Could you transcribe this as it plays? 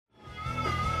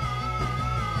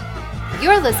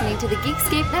You're listening to the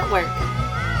Geekscape Network.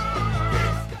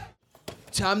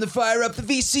 Time to fire up the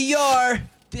VCR.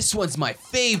 This one's my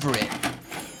favorite.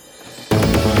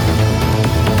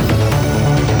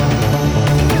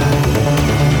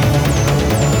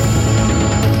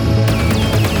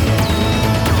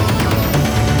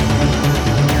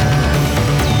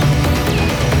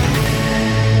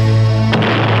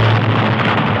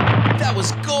 That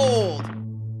was gold.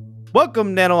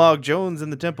 Welcome to Analog Jones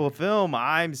and the Temple of Film.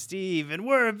 I'm Steve, and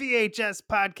we're a VHS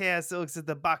podcast that looks at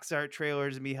the box art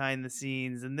trailers and behind the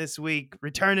scenes. And this week,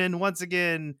 returning once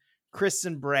again, Chris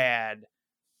and Brad.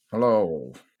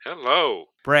 Hello. Hello.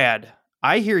 Brad,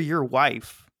 I hear your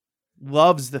wife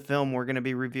loves the film we're going to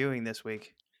be reviewing this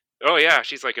week. Oh yeah,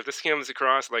 she's like, if this comes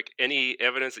across like any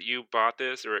evidence that you bought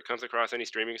this, or it comes across any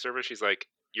streaming service, she's like,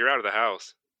 you're out of the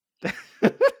house.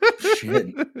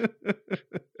 Shit.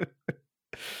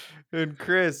 And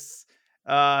Chris,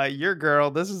 your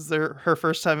girl, this is her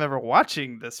first time ever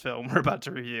watching this film we're about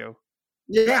to review.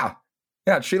 Yeah,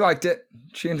 she liked it.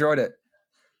 She enjoyed it.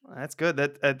 That's good.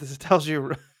 That this tells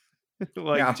you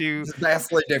two it's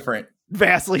vastly different.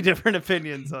 Vastly different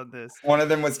opinions on this. One of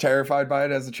them was terrified by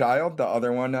it as a child. The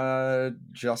other one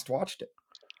just watched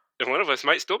And one of us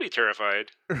might still be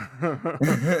terrified.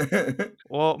 it.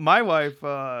 Well, my wife,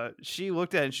 she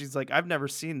looked at it and she's like, I've never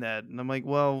seen that. And I'm like,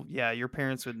 well, yeah, your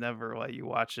parents would never let you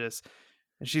watch this.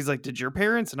 And she's like, did your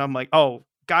parents? And I'm like, oh,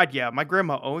 God, yeah, my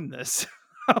grandma owned this.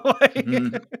 Like,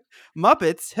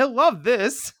 Muppets, he'll love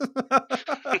this.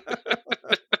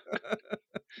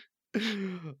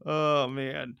 Oh,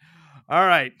 man. All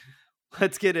right,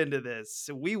 let's get into this.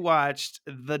 We watched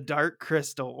The Dark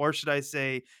Crystal, or should I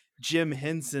say Jim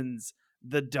Henson's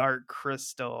The Dark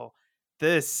Crystal.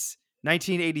 This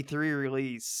 1983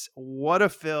 release. What a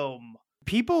film.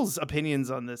 People's opinions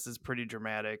on this is pretty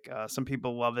dramatic. Some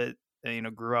people love it,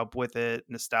 grew up with it,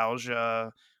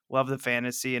 nostalgia, love the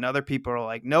fantasy, and other people are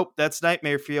like, nope, that's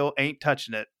nightmare fuel, ain't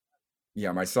touching it.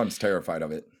 Yeah, my son's terrified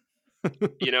of it.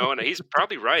 And he's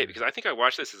probably right, because I think I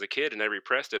watched this as a kid and I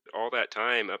repressed it all that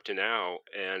time up to now.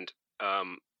 And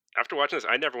after watching this,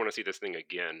 I never want to see this thing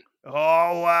again. Oh,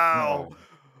 wow. No.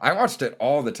 I watched it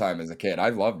all the time as a kid. I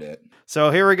loved it. So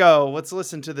here we go. Let's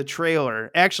listen to the trailer.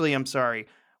 Actually, I'm sorry.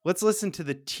 Let's listen to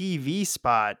the TV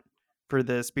spot for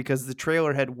this because the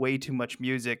trailer had way too much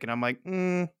music. And I'm like,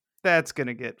 that's going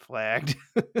to get flagged.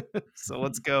 So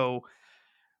let's go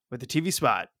with the TV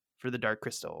spot for The Dark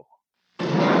Crystal.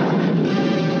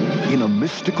 In a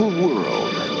mystical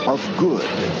world of good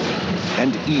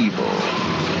and evil,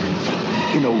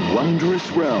 in a wondrous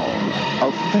realm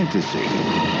of fantasy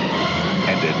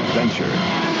and adventure,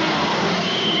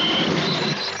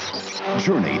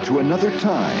 journey to another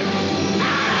time,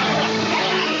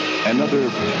 another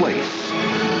place.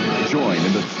 Join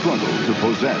in the struggle to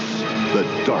possess the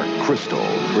Dark Crystal.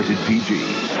 Rated PG.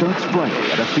 Starts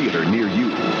Friday at a theater near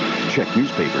you. Check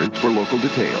newspapers for local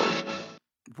details.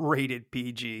 Rated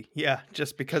PG. Yeah,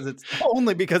 just because it's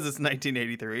only because it's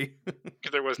 1983.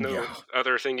 Because there was no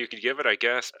other thing you could give it, I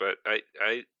guess. But oh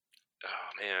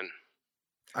man,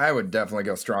 I would definitely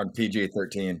go strong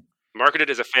PG-13. Marketed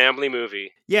as a family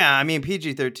movie. Yeah, I mean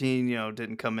PG-13,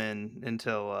 didn't come in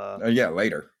until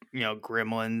later.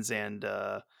 Gremlins and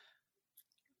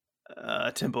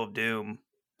Temple of Doom.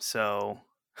 So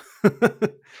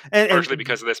Partially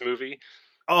because of this movie.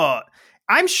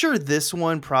 I'm sure this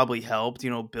one probably helped,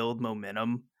 build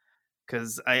momentum,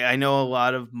 because I know a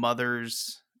lot of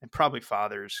mothers and probably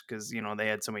fathers, because, they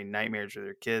had so many nightmares with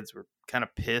their kids, were kind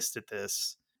of pissed at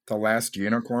this. The Last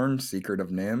Unicorn, Secret of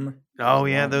Nim. Oh,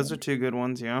 yeah, those are two good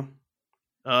ones, yeah.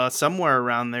 Somewhere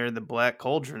around there, The Black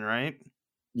Cauldron, right?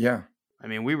 Yeah. I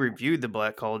mean, we reviewed The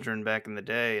Black Cauldron back in the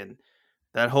day, and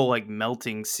that whole,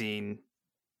 melting scene,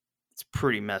 it's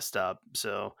pretty messed up.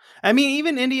 So, I mean,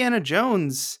 even Indiana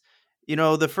Jones...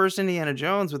 the first Indiana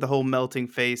Jones with the whole melting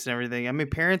face and everything. I mean,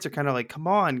 parents are kind of like, come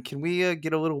on, can we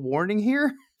get a little warning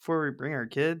here before we bring our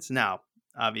kids? Now,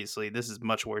 obviously, this is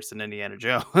much worse than Indiana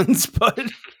Jones,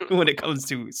 but when it comes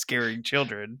to scaring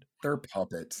children. They're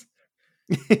puppets.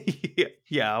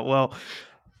 Yeah, well,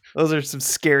 those are some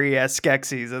scary-ass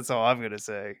Skeksis. That's all I'm going to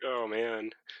say. Oh, man.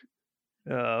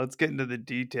 Let's get into the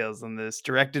details on this.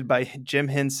 Directed by Jim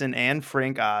Henson and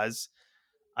Frank Oz.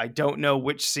 I don't know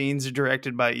which scenes are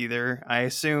directed by either. I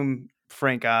assume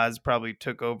Frank Oz probably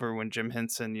took over when Jim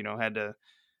Henson, had to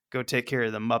go take care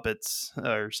of the Muppets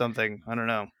or something. I don't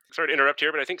know. Sorry to interrupt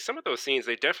here, but I think some of those scenes,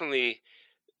 they definitely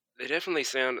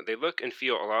look and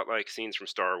feel a lot like scenes from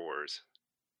Star Wars.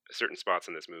 Certain spots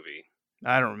in this movie.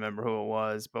 I don't remember who it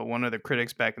was, but one of the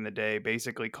critics back in the day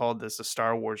basically called this a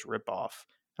Star Wars ripoff.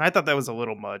 And I thought that was a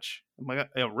little much. I'm like,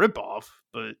 a ripoff,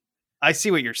 but I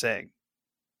see what you're saying.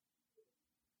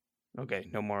 Okay,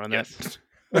 no more on Yes.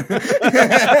 Nothing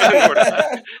more.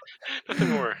 that. Nothing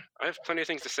more. I have plenty of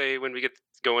things to say when we get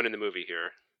going in the movie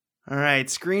here. All right,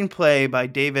 screenplay by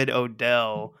David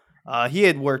Odell. He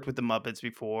had worked with the Muppets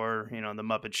before, the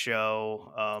Muppet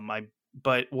Show.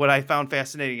 But what I found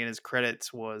fascinating in his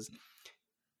credits was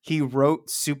he wrote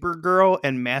Supergirl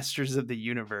and Masters of the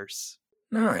Universe.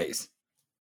 Nice.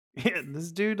 Yeah,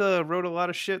 this dude wrote a lot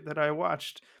of shit that I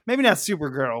watched. Maybe not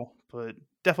Supergirl, but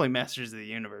definitely Masters of the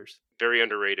Universe. Very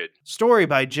underrated. Story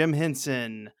by Jim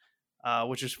Henson,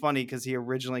 which is funny because he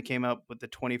originally came up with the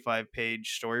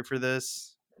 25-page story for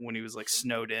this when he was like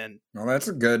snowed in. Well, that's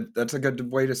a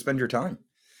good way to spend your time.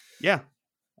 Yeah.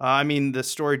 I mean, the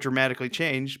story dramatically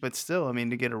changed, but still, I mean,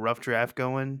 to get a rough draft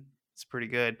going, it's pretty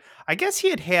good. I guess he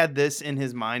had this in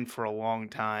his mind for a long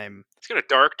time. He's got a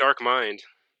dark, dark mind.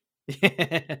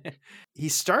 He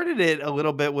started it a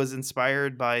little bit, was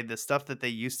inspired by the stuff that they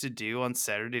used to do on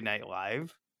Saturday Night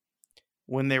Live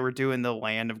when they were doing the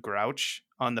Land of Grouch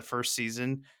on the first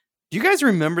season. Do you guys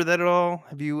remember that at all?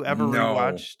 Have you ever No.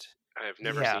 rewatched? I have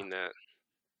never Yeah. seen that.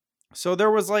 So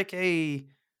there was like a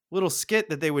little skit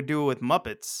that they would do with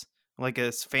Muppets, like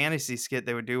a fantasy skit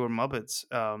they would do with Muppets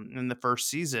in the first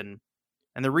season.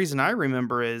 And the reason I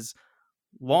remember is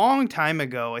long time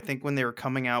ago, I think when they were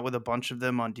coming out with a bunch of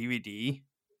them on DVD,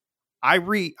 I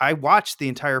watched the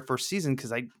entire first season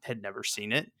because I had never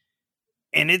seen it.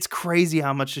 And it's crazy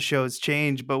how much the show has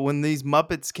changed. But when these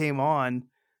Muppets came on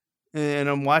and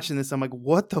I'm watching this, I'm like,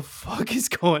 what the fuck is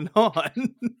going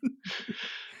on?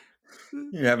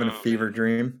 You're having a Oh, fever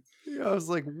dream. I was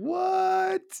like,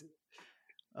 what?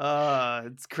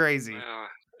 It's crazy. Well,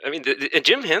 I mean,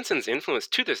 Jim Henson's influence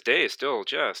to this day is still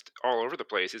just all over the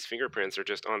place. His fingerprints are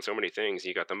just on so many things.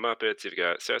 You got the Muppets, you've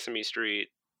got Sesame Street,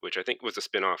 which I think was a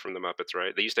spin-off from the Muppets,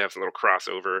 right? They used to have some little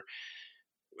crossover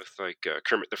with like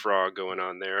Kermit the Frog going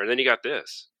on there. And then you got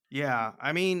this. Yeah,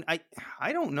 I mean,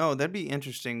 I don't know. That'd be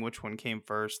interesting which one came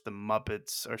first, the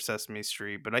Muppets or Sesame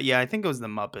Street. But yeah, I think it was the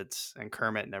Muppets and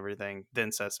Kermit and everything,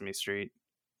 then Sesame Street.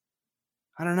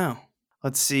 I don't know.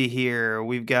 Let's see here.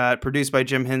 We've got produced by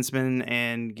Jim Henson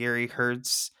and Gary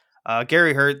Kurtz.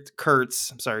 Gary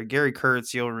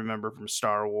Kurtz, you'll remember from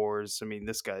Star Wars. I mean,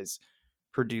 this guy's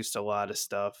produced a lot of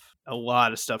stuff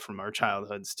from our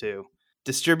childhoods too.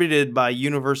 Distributed by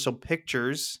Universal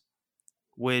Pictures,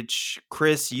 which,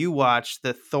 Chris, you watched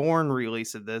the Thorn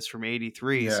release of this from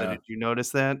 '83. So Yeah. did you notice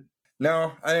that?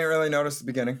 No, I didn't really notice the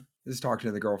beginning. Just talking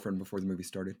to the girlfriend before the movie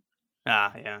started.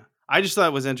 Yeah. I just thought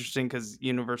it was interesting because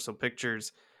Universal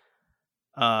Pictures,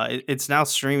 it's now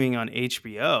streaming on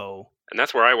HBO. And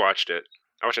that's where I watched it.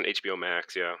 I watched on HBO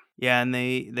Max, yeah. Yeah, and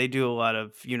they do a lot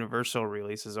of Universal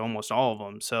releases, almost all of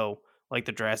them. So like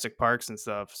the Jurassic Parks and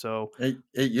stuff. So It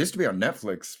used to be on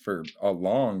Netflix for a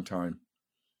long time.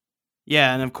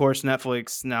 yeah, and of course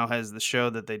Netflix now has the show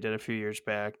that they did a few years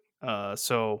back.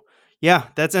 So yeah,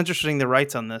 that's interesting. The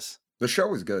rights on this. The show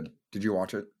was good. Did you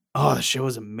watch it? Oh, the show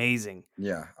is amazing.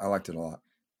 Yeah, I liked it a lot.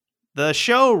 The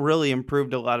show really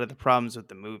improved a lot of the problems with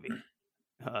the movie.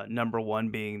 Number one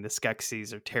being the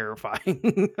Skeksis are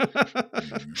terrifying.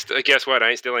 Guess what?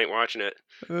 I still ain't watching it.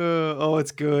 Oh,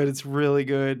 it's good. It's really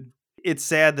good. It's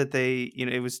sad that they,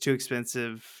 it was too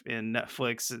expensive and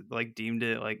Netflix like deemed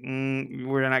it like,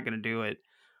 we're not going to do it.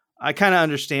 I kind of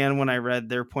understand when I read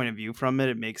their point of view from it.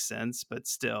 It makes sense. But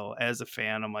still, as a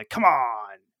fan, I'm like, come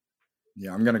on.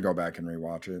 Yeah, I'm gonna go back and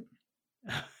rewatch it.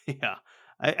 Yeah.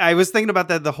 I was thinking about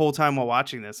that the whole time while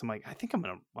watching this. I'm like, I think I'm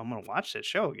gonna watch this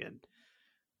show again.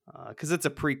 Because it's a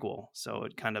prequel, so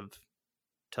it kind of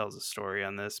tells a story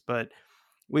on this. But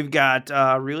we've got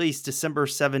released December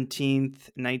 17th,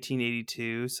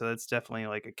 1982. So that's definitely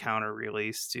like a counter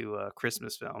release to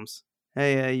Christmas films.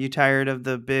 Hey, you tired of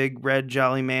the big red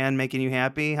jolly man making you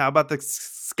happy? How about the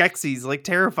Skeksis like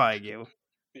terrifying you?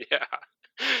 Yeah.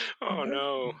 Oh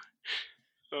no.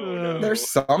 Oh no. There's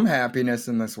some happiness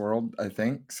in this world, I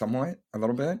think, somewhat, a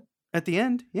little bit. At the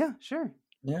end? Yeah, sure.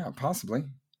 Yeah, possibly.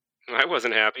 I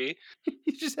wasn't happy.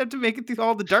 You just have to make it through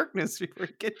all the darkness before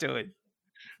you get to it.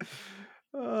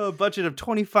 A budget of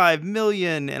 $25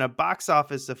 million and a box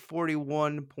office of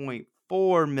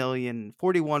 $41.4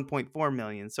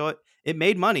 million. So it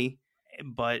made money,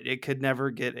 but it could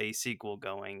never get a sequel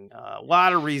going. A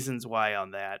lot of reasons why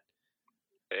on that.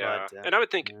 Yeah. But, And I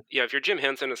would think, yeah. if you're Jim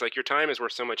Henson, it's like your time is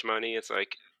worth so much money. It's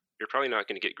like you're probably not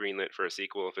going to get greenlit for a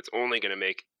sequel if it's only going to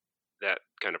make that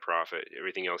kind of profit.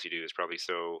 Everything else you do is probably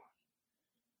so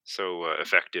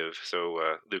effective,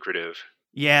 so lucrative.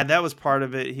 Yeah, that was part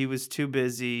of it. He was too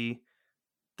busy.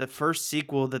 The first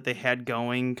sequel that they had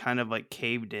going kind of like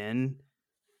caved in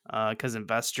because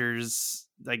investors,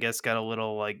 I guess, got a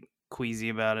little like queasy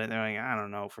about it. They're like, I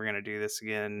don't know if we're going to do this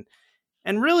again.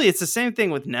 And really, it's the same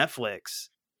thing with Netflix.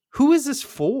 Who is this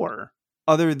for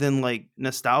other than like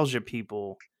nostalgia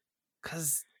people?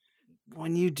 Because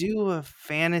when you do a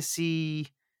fantasy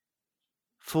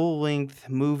full-length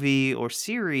movie or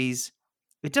series,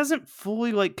 it doesn't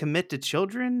fully like commit to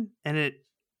children and it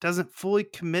doesn't fully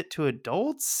commit to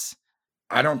adults.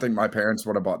 I don't think my parents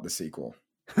would have bought the sequel.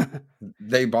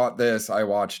 They bought this, I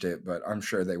watched it, but I'm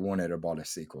sure they wouldn't have bought a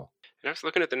sequel. And I was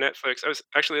looking at the Netflix. I was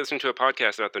actually listening to a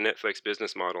podcast about the Netflix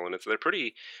business model, and they're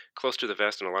pretty close to the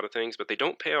vest in a lot of things, but they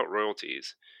don't pay out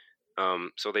royalties.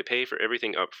 So they pay for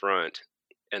everything up front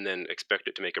and then expect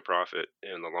it to make a profit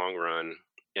in the long run.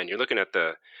 And you're looking at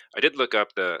I did look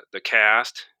up the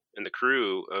cast and the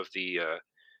crew of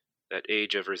that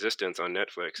Age of Resistance on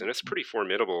Netflix, and it's pretty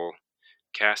formidable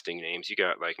casting names. You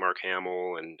got like Mark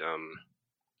Hamill and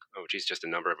just a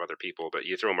number of other people, but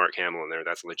you throw Mark Hamill in there,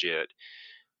 that's legit.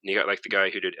 And you got like the guy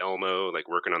who did Elmo, like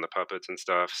working on the puppets and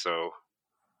stuff. So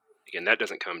again, that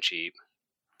doesn't come cheap.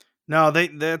 No,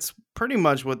 that's pretty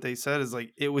much what they said is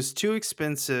like it was too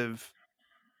expensive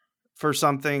for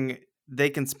something they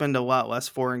can spend a lot less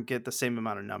for and get the same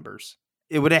amount of numbers.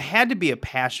 It would have had to be a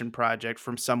passion project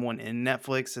from someone in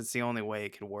Netflix. It's the only way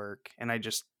it could work. And I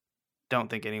just don't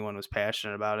think anyone was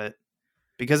passionate about it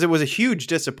because it was a huge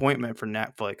disappointment for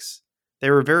Netflix. They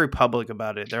were very public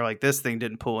about it. They're like, this thing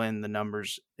didn't pull in the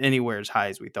numbers anywhere as high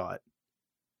as we thought.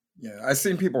 Yeah, I've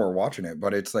seen people were watching it,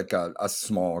 but it's like a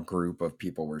small group of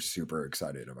people were super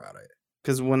excited about it.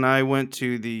 Because when I went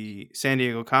to the San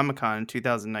Diego Comic-Con in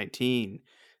 2019,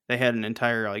 they had an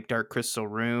entire like Dark Crystal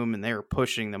room and they were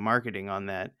pushing the marketing on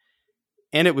that.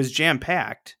 And it was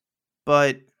jam-packed.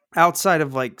 But outside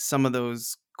of like some of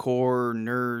those core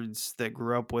nerds that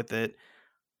grew up with it,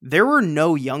 there were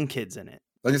no young kids in it.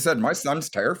 Like I said, my son's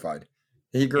terrified.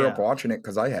 He grew up Yeah. watching it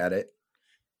because I had it.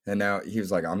 And now he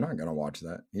was like, I'm not going to watch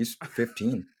that. He's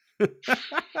 15. You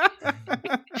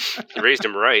raised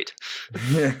him right.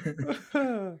 Yeah.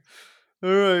 All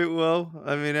right. Well,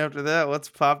 I mean, after that, let's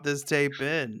pop this tape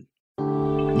in.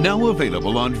 Now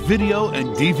available on video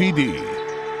and DVD.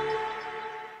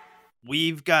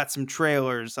 We've got some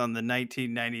trailers on the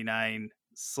 1999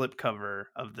 slipcover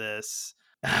of this.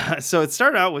 So it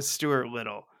started out with Stuart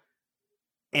Little.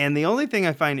 And the only thing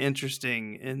I find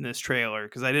interesting in this trailer,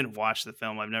 because I didn't watch the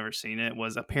film, I've never seen it,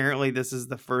 was apparently this is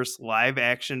the first live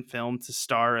action film to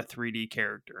star a 3D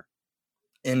character.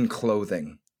 In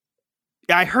clothing.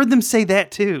 Yeah, I heard them say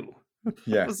that too. I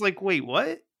Yeah. was like, wait,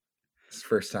 what? It's the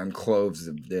first time clothes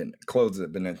have been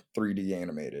in 3D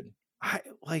animated.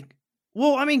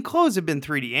 Well, I mean, clothes have been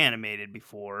 3D animated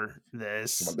before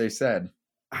That's this. what they said.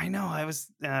 I know. I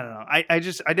don't know.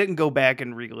 I didn't go back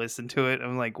and re-listen to it.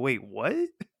 I'm like, wait, what?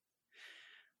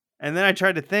 And then I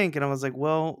tried to think and I was like,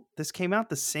 well, this came out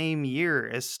the same year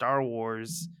as Star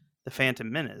Wars The Phantom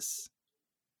Menace.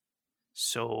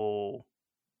 So,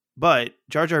 but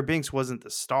Jar Jar Binks wasn't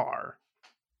the star.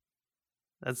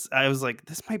 I was like,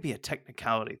 this might be a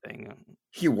technicality thing.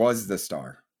 He was the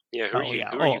star. Yeah, who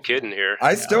Oh, are you kidding here?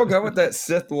 I still go with that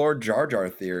Sith Lord Jar Jar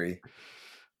theory.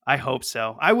 I hope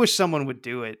so. I wish someone would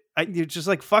do it. You're just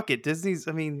like, fuck it. Disney's,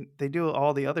 I mean, they do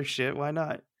all the other shit. Why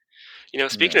not? You know,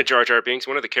 speaking of Jar Jar Binks,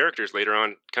 one of the characters later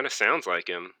on kind of sounds like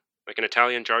him, like an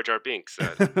Italian Jar Jar Binks.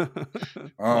 I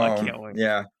can't wait.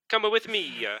 Yeah. Come with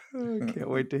me. I can't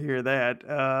wait to hear that.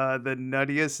 The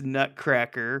Nuttiest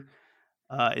Nutcracker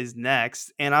is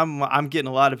next, and I'm getting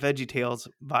a lot of VeggieTales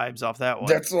vibes off that one.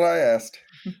 That's what I asked.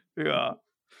 Yeah.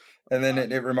 And then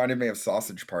it reminded me of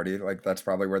Sausage Party. Like, that's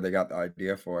probably where they got the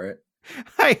idea for it.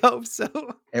 I hope so.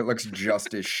 It looks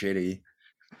just as shitty.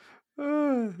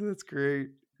 Oh, that's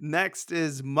great. Next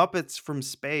is Muppets from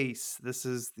Space. This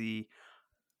is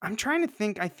I'm trying to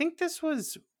think. I think this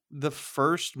was the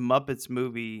first Muppets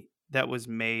movie that was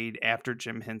made after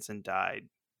Jim Henson died.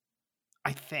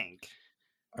 I think.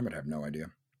 I would have no idea.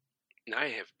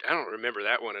 I don't remember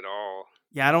that one at all.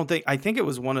 Yeah, I think it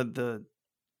was one of the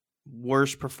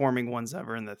worst performing ones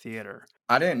ever in the theater.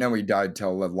 I didn't know he died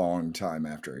till a long time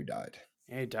after he died.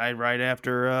 Yeah, he died right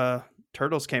after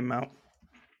Turtles came out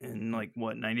in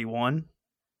 91?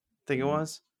 I think it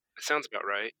was. That sounds about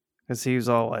right. Because he was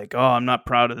all like, oh, I'm not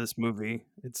proud of this movie.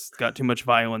 It's got too much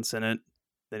violence in it.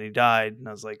 Then he died. And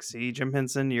I was like, see, Jim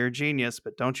Henson, you're a genius,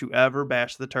 but don't you ever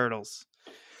bash the Turtles.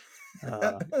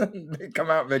 They come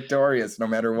out victorious no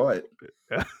matter what.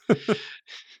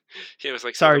 Yeah, it was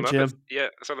like Sorry, so the Muppets, Jim. Yeah,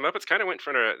 so the Muppets kind of went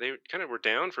they kind of were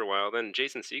down for a while. Then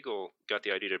Jason Segel got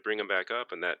the idea to bring them back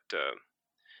up, and that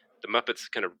the Muppets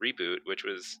kind of reboot, which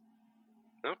was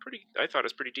I thought it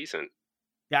was pretty decent.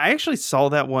 Yeah, I actually saw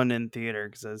that one in theater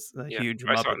because I was a huge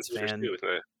I saw it in Muppets theaters fan. too with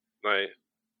my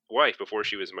wife before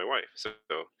she was my wife. So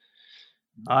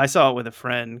I saw it with a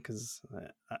friend because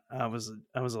I was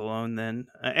alone then.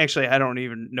 Actually, I don't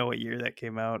even know what year that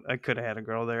came out. I could have had a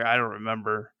girl there. I don't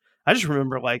remember. I just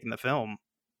remember liking the film.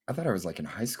 I thought I was like in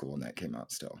high school when that came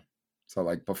out still. So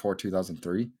like before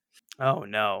 2003. Oh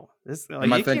no, this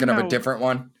Am I it thinking came of a out- different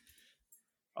one?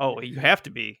 Oh, you have to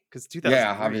be because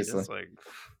 2003. obviously. That's like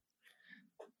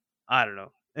I don't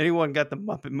know. Anyone got the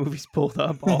Muppet movies pulled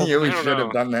up? All Yeah, we I don't should know.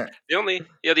 have done that. The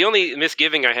only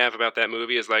misgiving I have about that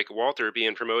movie is like Walter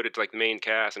being promoted to like the main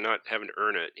cast and not having to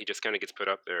earn it. He just kind of gets put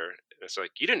up there. It's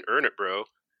like you didn't earn it, bro.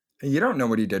 You don't know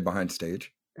what he did behind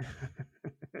stage.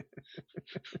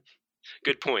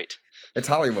 Good point. It's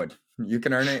Hollywood. You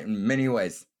can earn it in many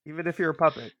ways. Even if you're a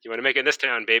puppet. You want to make it in this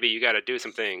town, baby? You got to do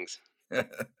some things.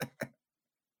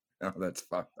 Oh, that's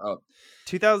fucked up.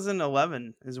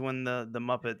 2011 is when the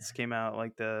Muppets came out,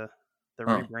 like the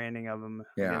rebranding of them.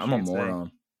 Yeah, I'm a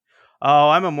moron. Oh,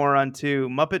 I'm a moron too.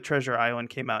 Muppet Treasure Island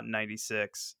came out in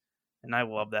 96, and I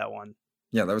love that one.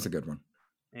 Yeah, that was a good one.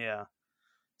 Yeah.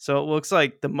 So it looks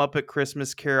like the Muppet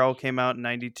Christmas Carol came out in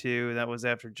 92. That was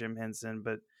after Jim Henson,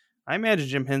 but I imagine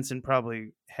Jim Henson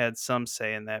probably had some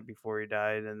say in that before he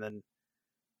died, and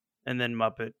then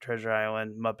Muppet Treasure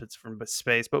Island, Muppets from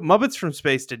Space. But Muppets from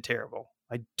Space did terrible.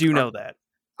 I do know that.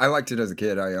 I liked it as a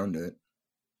kid. I owned it.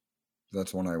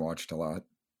 That's one I watched a lot.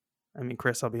 I mean,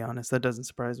 Chris, I'll be honest, that doesn't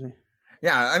surprise me.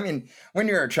 Yeah, I mean, when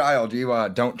you're a child, you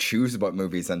don't choose what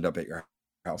movies end up at your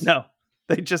house. No,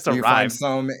 they just You find arrive.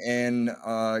 some in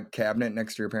a cabinet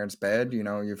next to your parents' bed.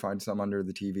 You find some under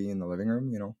the TV in the living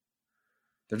room.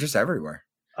 They're just everywhere.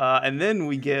 And then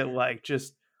we get like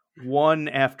just one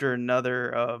after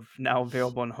another of now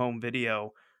available on home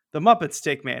video. The Muppets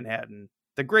Take Manhattan,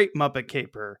 The Great Muppet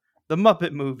Caper, The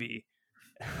Muppet Movie.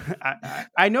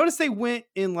 I noticed they went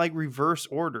in like reverse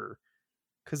order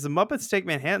because The Muppets Take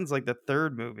Manhattan's like the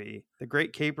third movie, The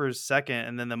Great Caper is second,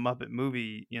 and then The Muppet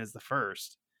Movie is the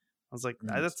first. I was like,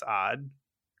 that's odd.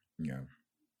 Yeah.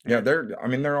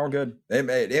 They're all good.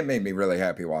 It made me really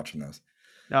happy watching those.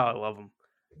 No, I love them.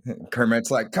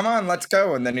 Kermit's like, come on, let's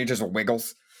go. And then he just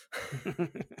wiggles.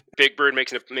 Big Bird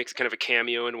makes kind of a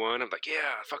cameo in one. I'm like,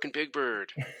 yeah, fucking Big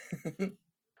Bird.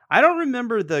 I don't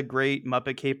remember The Great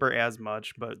Muppet Caper as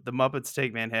much, but The Muppets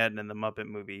Take Manhattan and The Muppet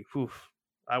Movie,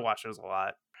 I watched those a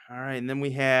lot. All right, and then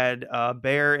we had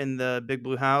Bear in the Big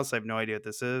Blue House. I have no idea what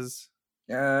this is.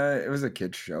 It was a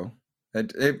kid's show.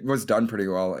 It was done pretty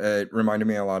well. It reminded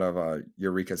me a lot of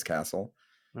Eureka's Castle.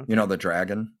 Okay. The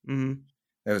dragon. Mm-hmm.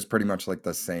 It was pretty much like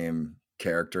the same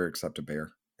character except a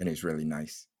bear, and he's really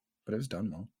nice. But it was done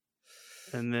well.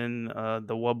 And then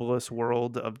The Wubbleless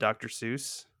World of Dr.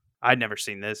 Seuss. I'd never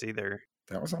seen this either.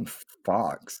 That was on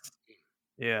Fox.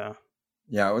 Yeah.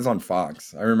 Yeah, it was on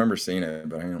Fox. I remember seeing it,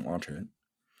 but I didn't watch it.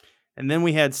 And then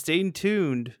we had Stay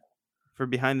Tuned for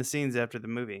behind the scenes after the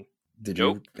movie. Did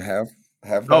Nope. you have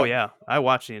that? Oh, yeah. I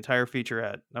watched the entire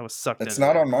featurette. I was sucked in. It's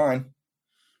not on mine.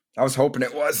 I was hoping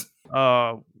it was.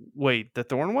 Wait, the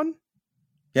Thorn one?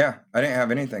 Yeah, I didn't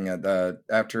have anything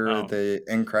after Oh. the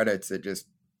end credits. It just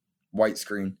white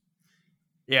screen.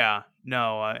 Yeah,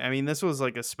 no, I mean, this was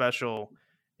like a special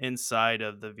inside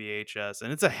of the VHS,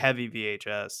 and it's a heavy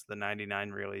VHS, the 99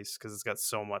 release, because it's got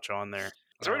so much on there.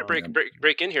 Sorry to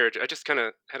break in here. I just kind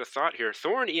of had a thought here.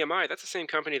 Thorn EMI, that's the same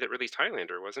company that released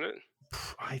Highlander, wasn't it?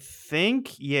 I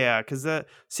think, yeah, because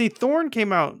Thorn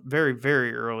came out very,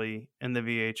 very early in the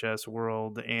VHS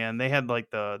world, and they had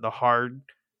like the hard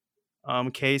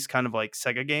case, kind of like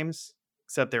Sega games,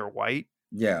 except they were white.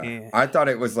 Yeah, I thought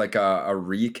it was like a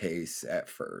recase at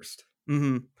first.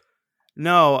 Mm-hmm.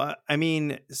 No, I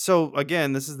mean, so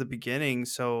again, this is the beginning.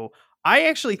 So I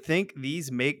actually think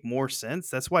these make more sense.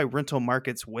 That's why rental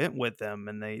markets went with them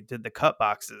and they did the cut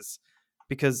boxes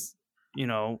because,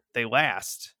 they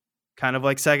last. Kind of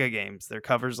like Sega games. Their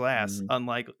covers last,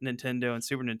 unlike Nintendo and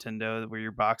Super Nintendo, where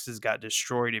your boxes got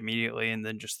destroyed immediately and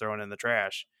then just thrown in the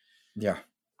trash. Yeah.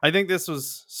 I think this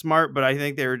was smart, but I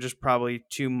think they were just probably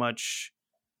too much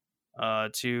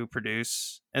to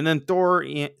produce. And then Thorn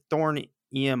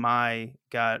EMI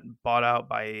got bought out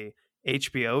by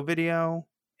HBO Video,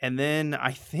 and then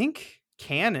I think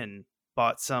Canon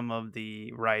bought some of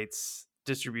the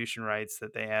distribution rights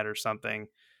that they had or something,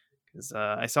 because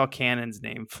I saw Canon's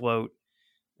name float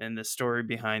in the story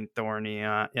behind Thorn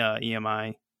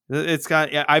EMI.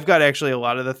 I've got actually a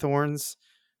lot of the Thorns.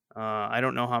 I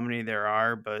don't know how many there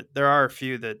are, but there are a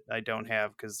few that I don't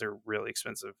have because they're really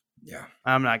expensive. Yeah.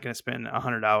 I'm not going to spend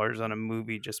 $100 on a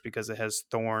movie just because it has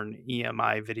Thorn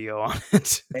EMI video on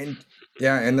it. And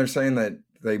they're saying that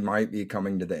they might be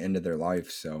coming to the end of their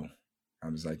life. So I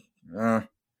was like,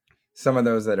 some of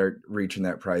those that are reaching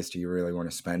that price, do you really want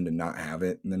to spend and not have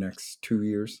it in the next 2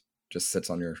 years? just sits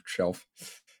on your shelf.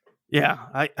 Yeah,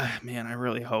 man, I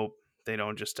really hope they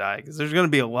don't just die, because there's going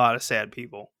to be a lot of sad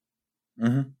people.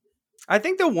 Mm-hmm. I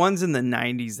think the ones in the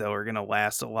 90s, though, are going to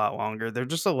last a lot longer. They're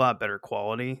just a lot better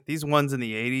quality. These ones in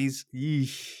the 80s,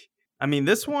 yeesh. I mean,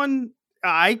 this one,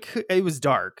 it was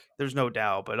dark. There's no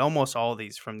doubt, but almost all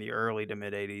these from the early to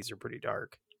mid 80s are pretty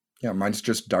dark. Yeah, mine's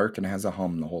just dark and has a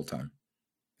hum the whole time.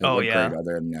 It Oh, looked yeah. great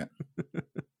other than that.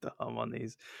 The hum on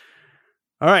these.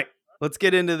 All right, let's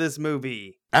get into this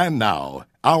movie. And now,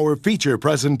 our feature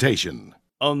presentation.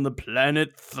 On the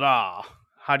planet Thra.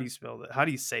 How do you spell that? How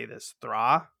do you say this?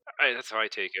 Thra? That's how I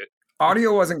take it.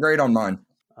 Audio wasn't great on mine.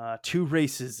 Two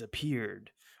races appeared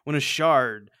when a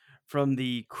shard from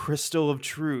the Crystal of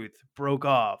Truth broke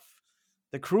off.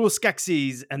 The cruel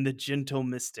Skeksis and the gentle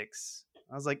Mystics.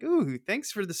 I was like, ooh,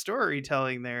 thanks for the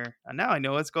storytelling there. And now I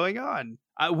know what's going on.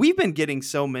 We've been getting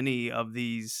so many of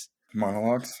these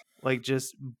Monologues. like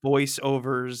just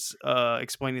voiceovers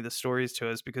explaining the stories to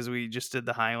us, because we just did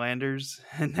the Highlanders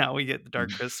and now we get the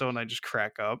Dark Crystal, and I just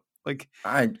crack up. Like,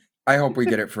 I hope we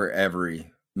get it for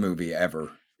every movie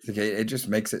ever. It just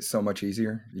makes it so much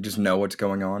easier. You just know what's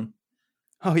going on.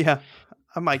 oh yeah.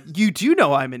 I'm like, you do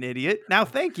know I'm an idiot. Now,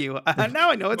 thank you.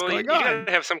 Now I know what's going you on.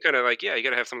 gotta have some kind of you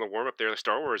gotta have some of the warm up there. Like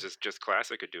Star Wars is just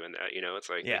classic at doing that. It's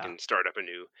like Yeah. they can start up a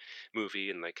new movie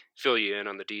and like fill you in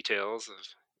on the details of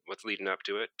what's leading up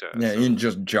to it. Yeah, so- you can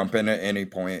just jump in at any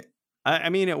point. I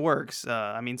mean, it works.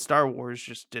 I mean, Star Wars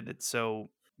just did it so,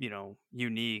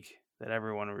 unique that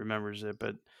everyone remembers it.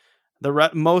 But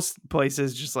most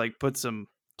places just like put some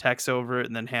text over it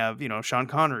and then have, Sean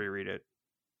Connery read it.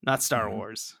 Not Star Mhm.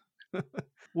 Wars.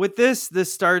 With this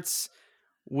starts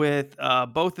with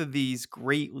both of these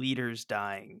great leaders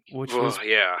dying, which was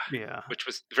yeah, yeah. which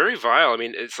was very vile. I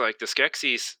mean, it's like the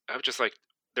Skeksis. I was just like,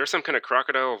 there's some kind of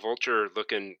crocodile vulture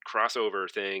looking crossover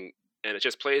thing, and it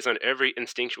just plays on every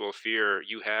instinctual fear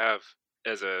you have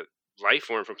as a life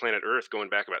form from planet Earth going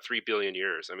back about 3 billion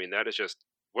years. I mean, that is just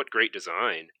what great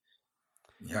design.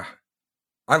 Yeah.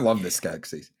 I love the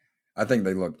Skeksis. I think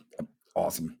they look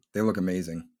awesome. They look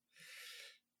amazing.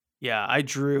 Yeah, I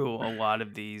drew a lot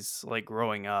of these like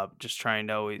growing up, just trying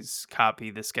to always copy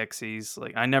the Skeksis.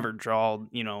 Like I never draw,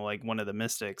 like one of the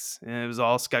Mystics, and it was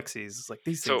all Skeksis. It's like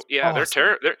these So things. yeah,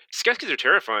 awesome. they're Skeksis are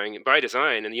terrifying by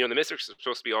design, and the Mystics are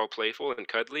supposed to be all playful and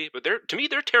cuddly, but to me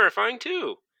they're terrifying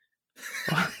too.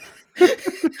 I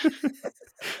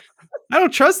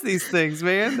don't trust these things,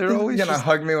 man. They're He's always gonna just,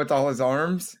 hug me with all his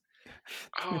arms.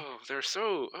 Oh, they're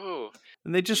so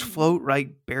and they just float right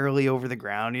barely over the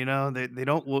ground. They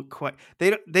don't look quite.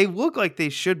 They look like they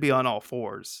should be on all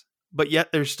fours, but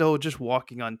yet they're still just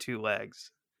walking on two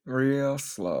legs. Real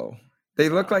slow. They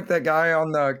look like that guy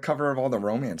on the cover of all the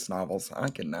romance novels. I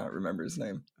cannot remember his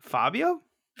name. Fabio?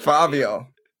 Fabio.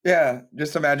 Yeah,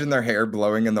 just imagine their hair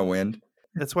blowing in the wind.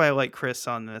 That's why I like Chris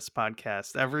on this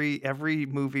podcast. Every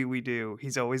movie we do,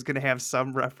 he's always going to have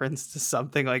some reference to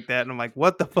something like that, and I'm like,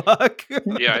 what the fuck?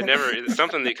 yeah. It's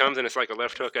something that comes and it's like a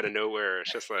left hook out of nowhere.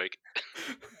 It's just like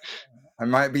I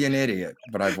might be an idiot,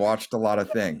 but I've watched a lot of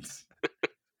things.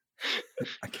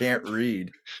 I can't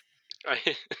read. I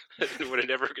would have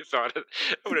never thought of.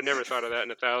 I would have never thought of that in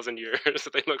 1,000 years.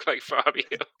 That they look like Fabio.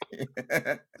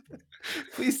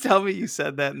 Please tell me you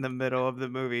said that in the middle of the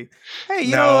movie. Hey,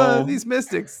 No. these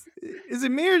Mystics, is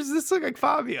it me or does this look like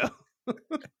Fabio?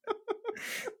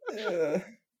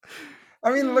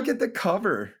 I mean, look at the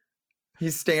cover.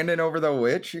 He's standing over the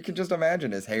witch. You can just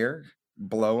imagine his hair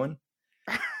blowing.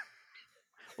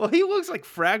 Well, he looks like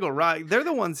Fraggle Rock. They're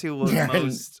the ones who look Yeah.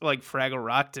 most like Fraggle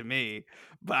Rock to me,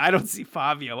 but I don't see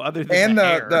Fabio other than And the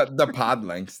hair. the pod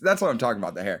lengths. That's what I'm talking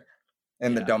about, the hair.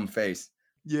 And the Yeah. dumb face.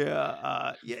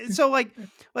 Yeah. So like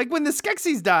when the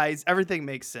Skeksis dies, everything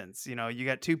makes sense. You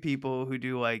got two people who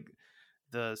do like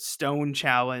the stone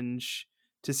challenge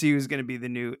to see who's going to be the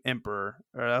new emperor.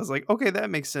 Or I was like, okay,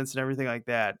 that makes sense and everything like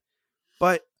that.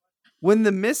 But when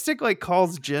the Mystic like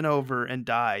calls Jin over and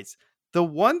dies, the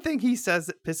one thing he says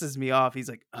that pisses me off, he's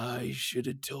like, I should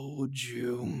have told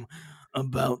you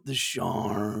about the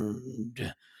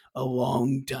Shard a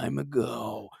long time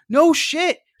ago. No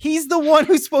shit. He's the one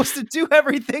who's supposed to do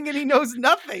everything and he knows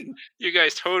nothing. You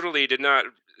guys totally did not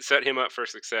set him up for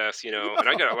success, And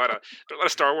I got a lot of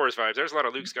Star Wars vibes. There's a lot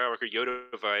of Luke Skywalker, Yoda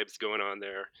vibes going on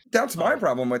there. That's my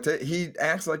problem with it. He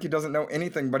acts like he doesn't know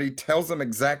anything, but he tells them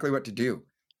exactly what to do.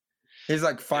 He's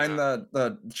like, find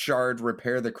the shard,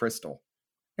 repair the crystal.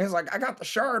 He's like, I got the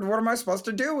shard. What am I supposed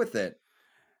to do with it?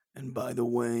 And by the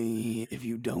way, if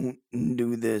you don't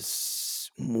do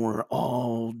this, we're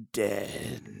all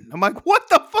dead. I'm like, what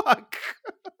the fuck?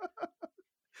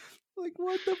 Like,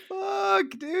 what the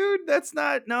fuck, dude? That's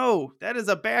not, no, that is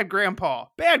a bad grandpa.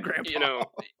 Bad grandpa. You know,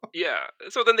 yeah.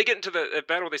 So then they get into the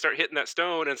battle. They start hitting that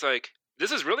stone, and it's like,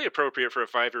 this is really appropriate for a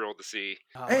 5-year-old to see.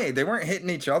 Oh, Hey, they weren't hitting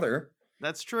each other.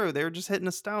 that's true. They were just hitting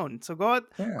a stone. So go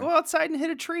Yeah. outside and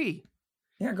hit a tree.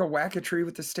 Yeah, go whack a tree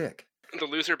with a stick. The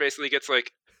loser basically gets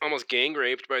like almost gang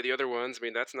raped by the other ones. I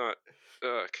mean, that's not.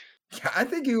 Ugh. Yeah, I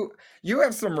think you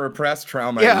have some repressed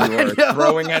trauma Yeah, you I are know.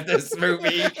 throwing at this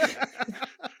movie.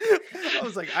 I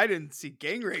was like, I didn't see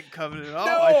gang rape coming at all.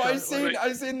 No, I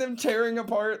I seen them tearing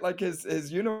apart like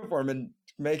his uniform and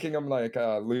making him like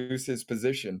lose his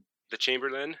position. The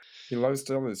Chamberlain. He lost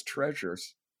all his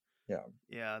treasures.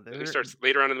 yeah, He starts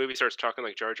later on in the movie. Starts talking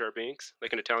like Jar Jar Binks,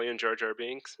 like an Italian Jar Jar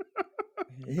Binks.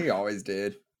 He always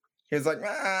did. He was like,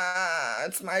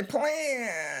 it's my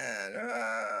plan.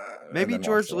 and Maybe then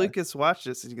George walks away. Lucas watched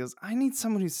this and he goes, I need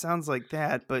someone who sounds like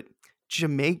that, but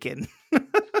Jamaican.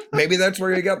 Maybe that's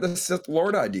where he got the Sith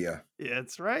Lord idea. Yeah,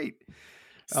 that's right.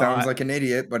 Sounds I- like an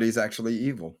idiot, but he's actually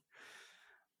evil.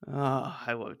 Oh,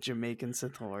 I love Jamaican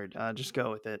Sith Lord. Just go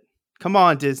with it. Come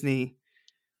on, Disney.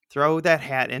 Throw that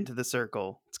hat into the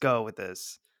circle. Let's go with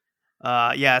this.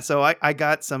 Yeah, so I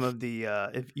got some of the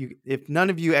if none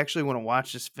of you actually want to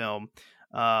watch this film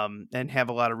and have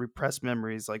a lot of repressed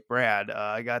memories like Brad,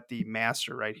 I got the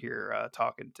master right here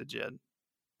talking to Jed.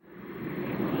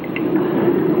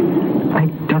 I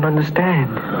don't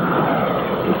understand.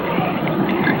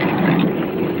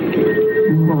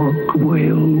 Mark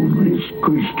well this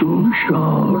crystal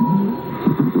shard.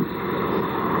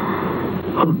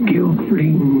 A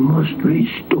Gelfling must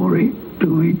restore it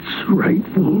to its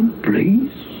rightful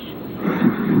place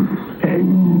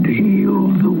and heal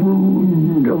the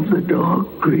wound of the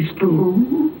dark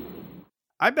crystal.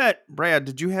 I bet, Brad,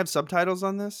 did you have subtitles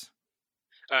on this?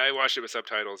 I watched it with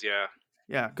subtitles. Yeah.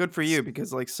 Yeah, good for you,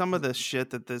 because like some of the shit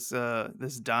that this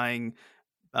dying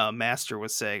master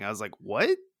was saying, I was like,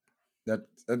 what?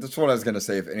 That's what I was gonna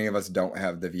say. If any of us don't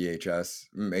have the VHS,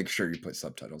 make sure you put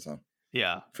subtitles on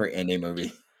Yeah. for any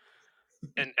movie.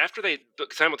 And after they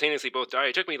simultaneously both die,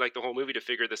 it took me like the whole movie to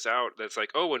figure this out. That's like,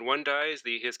 oh, when one dies,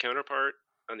 his counterpart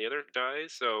on the other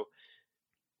dies. So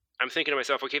I'm thinking to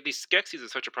myself, okay, if these Skeksis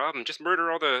is such a problem, just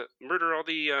murder all the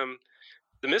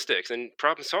mystics and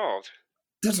problem solved.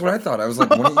 That's what I thought. I was like,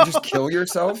 wouldn't you just kill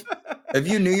yourself? If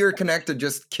you knew you're connected,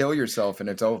 just kill yourself and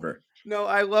it's over. No,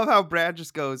 I love how Brad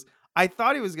just goes, I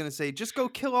thought he was going to say, just go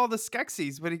kill all the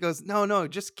Skeksis, but he goes, no,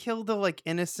 just kill the like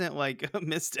innocent like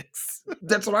mystics.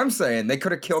 That's what I'm saying. They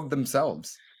could have killed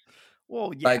themselves.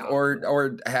 Well, yeah. Like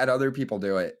or had other people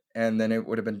do it and then it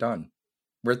would have been done.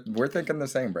 We're thinking the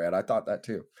same, Brad. I thought that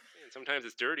too. And sometimes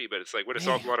it's dirty, but it's like would have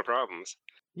solved a lot of problems.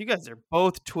 You guys are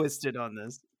both twisted on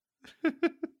this.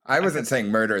 I wasn't saying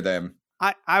murder them.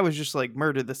 I was just like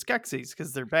murder the Skeksis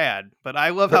because they're bad, but I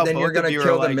love But how then both you're gonna of you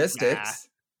kill are the like, mystics.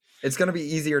 It's gonna be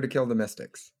easier to kill the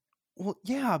mystics. Nah. Well,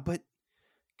 yeah, but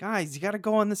guys, you got to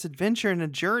go on this adventure and a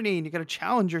journey, and you got to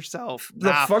challenge yourself.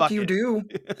 The fuck you it. do?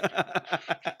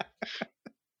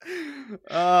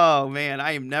 Oh man,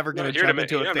 I am never I'm going not to here to jump make,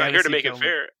 into a I'm fantasy not here to make it film.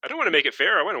 fair. I don't want to make it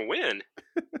fair. I want to win.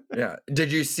 Yeah.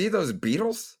 Did you see those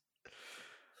beetles?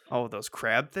 Oh, those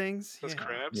crab things. Those Yeah.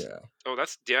 crabs. Yeah. Oh,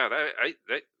 that's I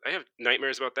have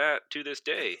nightmares about that to this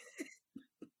day.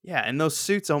 Yeah, and those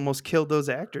suits almost killed those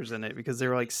actors in it because they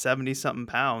were like 70-something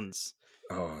pounds.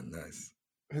 Oh, nice.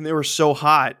 And they were so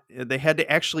hot, they had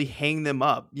to actually hang them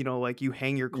up. You know, like you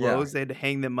hang your Yeah. clothes, they had to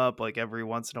hang them up like every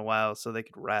once in a while so they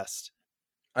could rest.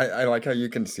 I like how you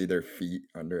can see their feet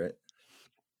under it.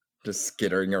 Just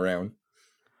skittering around.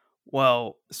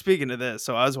 Well, speaking of this,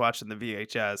 so I was watching the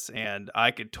VHS and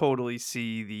I could totally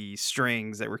see the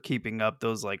strings that were keeping up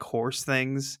those like horse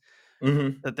things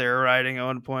Mm-hmm. that they were riding at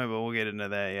one point, but we'll get into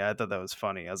that. Yeah, I thought that was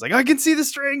funny. I was like, I can see the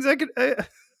strings. I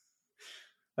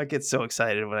get so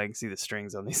excited when I can see the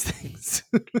strings on these things.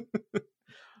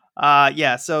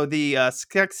 Yeah, so the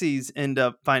Skeksis end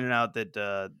up finding out that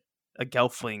a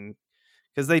Gelfling,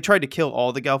 because they tried to kill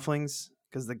all the Gelflings,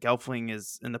 because the Gelfling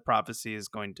is in the prophecy is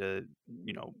going to,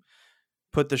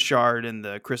 put the shard in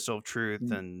the crystal of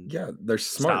truth, and Yeah, they're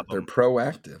smart. Stop They're 'em.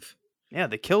 proactive. yeah,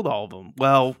 they killed all of them.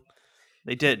 Well,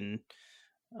 they didn't,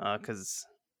 because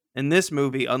in this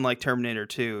movie, unlike Terminator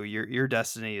 2, your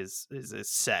destiny is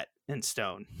set in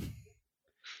stone.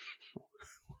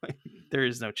 There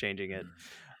is no changing it.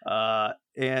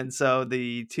 And so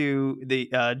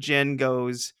Jin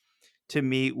goes to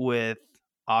meet with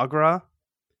Agra,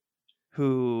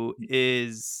 who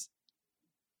is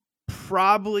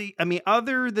probably,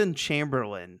 other than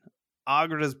Chamberlain,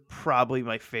 Agra's probably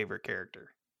my favorite character.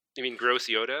 You mean gross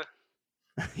Yoda?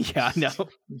 Yeah, I know.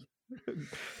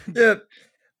 Yeah.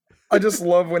 I just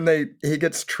love when he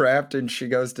gets trapped and she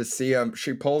goes to see him.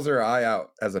 She pulls her eye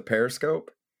out as a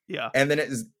periscope, Yeah. and then it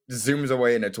zooms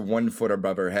away and it's 1 foot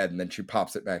above her head, and then she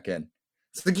pops it back in.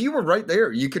 It's like you were right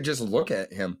there. You could just look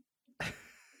at him.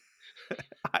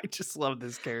 I just love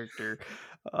this character.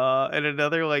 And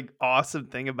another like awesome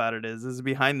thing about it is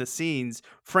behind the scenes,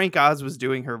 Frank Oz was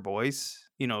doing her voice,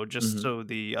 just Mhm. so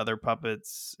the other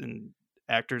puppets and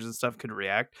actors and stuff could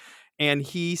react. And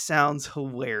he sounds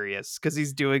hilarious because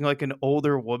he's doing like an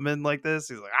older woman like this.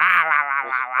 He's like, ah, la, la,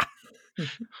 la, la.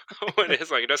 Oh, it is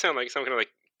like it does sound like some kind of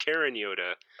like Karen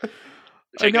Yoda. I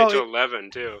Taking know it to it,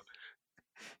 11 too.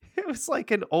 it was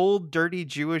like an old dirty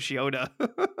Jewish Yoda.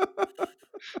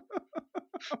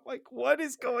 I'm like, what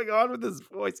is going on with his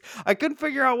voice? I couldn't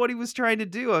figure out what he was trying to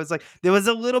do. I was like, there was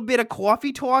a little bit of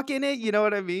coffee talk in it, you know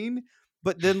what I mean?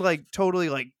 But then like totally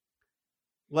like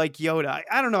Yoda.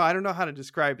 I don't know. I don't know how to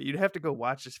describe it. You'd have to go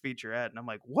watch this featurette. And I'm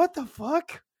like, what the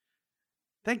fuck?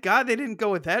 Thank God they didn't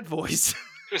go with that voice.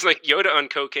 It's like Yoda on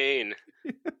cocaine.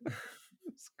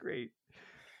 It's great.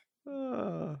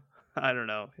 I don't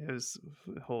know. It was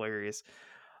hilarious.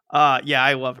 Yeah,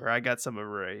 I love her. I got some of her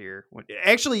right here.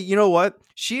 Actually, you know what?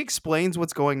 She explains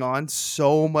what's going on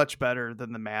so much better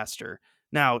than the master.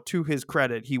 Now, to his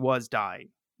credit, he was dying,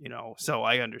 so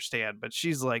I understand. But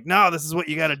she's like, no, this is what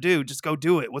you got to do. Just go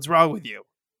do it. What's wrong with you?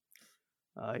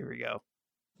 Here we go.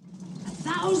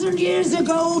 1,000 years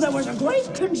ago, there was a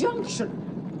great conjunction.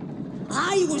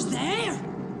 I was there.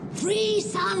 3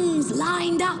 suns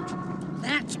lined up.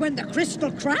 That's when the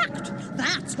crystal cracked.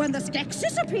 That's when the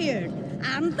Skeksis appeared.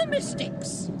 And the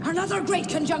Mystics. Another great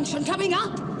conjunction coming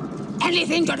up.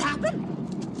 Anything could happen.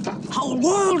 The whole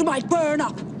world might burn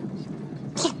up.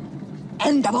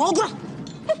 End of Aughra.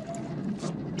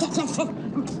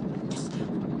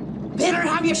 Better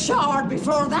have you showered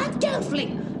before that,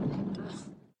 Gelfling.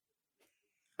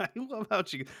 I love how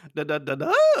she da da da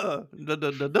da da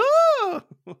da da da.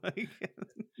 Like,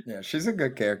 Yeah, she's a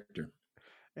good character.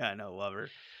 yeah, I know, love her.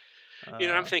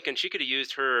 I'm thinking she could have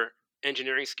used her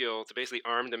engineering skill to basically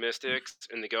arm the Mystics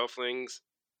and the Gelflings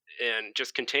and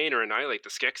just contain or annihilate the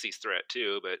Skeksis threat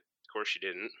too, but of course she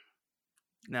didn't.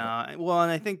 No, well,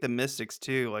 and I think the Mystics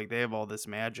too, like they have all this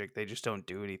magic, they just don't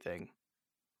do anything.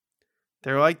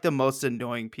 They're like the most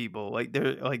annoying people. Like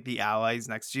they're like the allies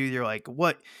next to you. You're like,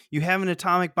 what? You have an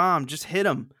atomic bomb. Just hit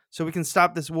them so we can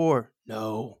stop this war.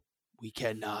 No, we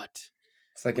cannot.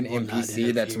 It's like an We will not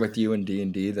NPC that's with interfere. you in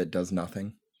D&D that does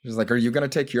nothing. She's like, are you going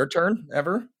to take your turn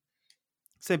ever?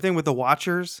 Same thing with the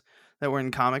Watchers that were in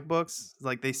comic books.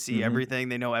 Like they see Mhm. everything.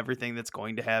 They know everything that's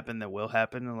going to happen, that will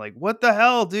happen. And like, what the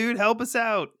hell, dude? Help us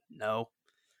out. No,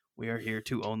 we are here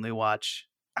to only watch.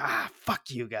 Fuck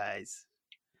you guys.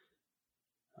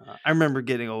 I remember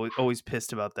getting always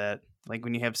pissed about that. Like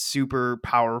when you have super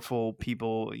powerful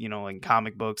people, in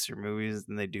comic books or movies,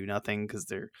 and they do nothing because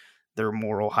they're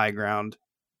moral high ground.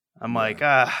 I'm like,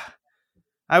 I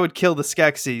would kill the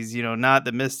Skeksis, not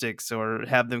the Mystics, or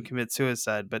have them commit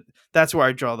suicide. But that's where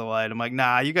I draw the line. I'm like,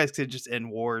 nah, you guys could just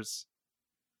end wars,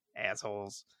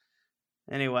 assholes.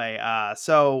 Anyway,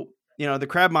 so the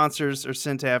crab monsters are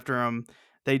sent after him.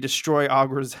 They destroy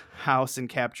Aughra's house and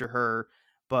capture her.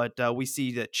 But we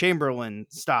see that Chamberlain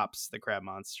stops the crab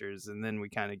monsters, and then we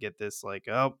kind of get this like,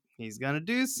 oh, he's gonna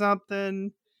do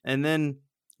something. And then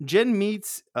Jen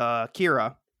meets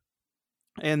Kira,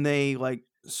 and they like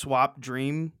swap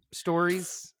dream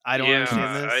stories. I don't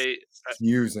understand this.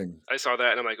 Using. I saw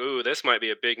that and I'm like, ooh, this might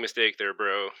be a big mistake there,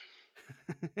 bro.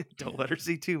 Don't let her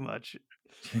see too much.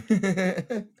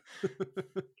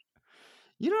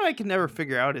 What I can never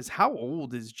figure out is how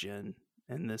old is Jen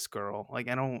and this girl? Like,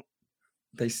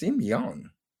 They seem young.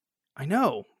 I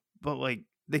know, but like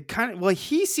they kind of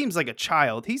he seems like a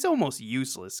child. He's almost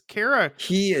useless. Kara,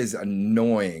 he is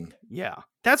annoying. Yeah,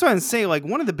 that's what I'm saying. Like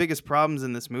one of the biggest problems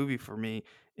in this movie for me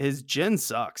is Jen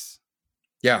sucks.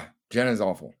 Yeah, Jen is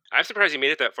awful. I'm surprised you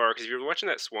made it that far because if you're watching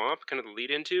that swamp, kind of the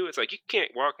lead into, it's like you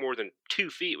can't walk more than 2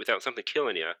 feet without something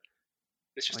killing you.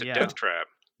 It's just a death trap.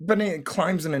 But he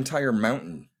climbs an entire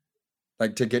mountain,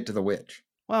 like to get to the witch.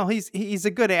 Well, he's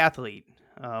a good athlete.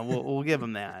 We'll give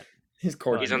him that. He's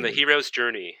on the hero's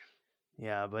journey.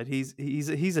 Yeah, but he's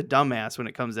a dumbass when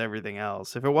it comes to everything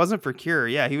else. If it wasn't for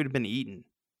Kira, yeah, he would have been eaten.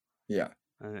 Yeah.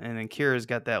 And then Kira's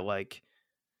got that like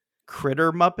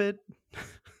critter Muppet.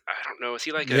 I don't know. Is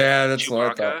he like a that's Chewbacca?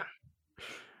 what I thought.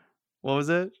 What was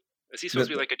it? Is he supposed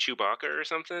to be like a Chewbacca or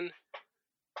something?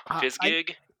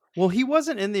 Fizzgig? Well, he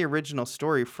wasn't in the original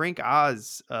story. Frank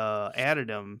Oz added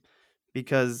him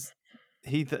because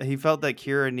he felt that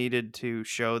Kira needed to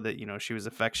show that she was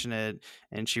affectionate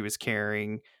and she was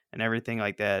caring, and everything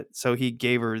like that. So he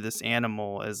gave her this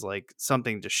animal as like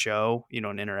something to show,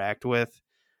 and interact with.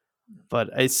 But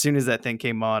as soon as that thing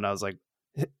came on, I was like,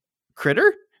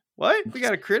 critter? What? We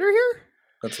got a critter here?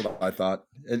 That's what I thought.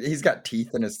 He's got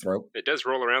teeth in his throat. It does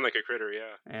roll around like a critter,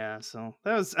 yeah. Yeah, so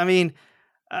that was, I mean,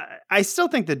 I still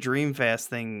think the Dreamfast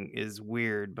thing is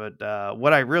weird, but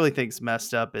what I really think's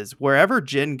messed up is wherever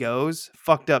Jen goes,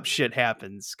 fucked up shit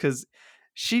happens, because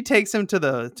she takes him to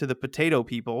the potato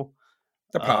people.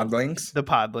 The podlings.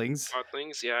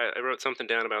 Podlings, yeah. I wrote something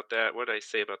down about that. What did I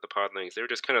say about the podlings? They were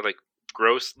just kind of like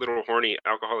gross little horny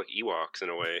alcoholic Ewoks in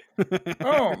a way.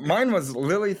 Oh, mine was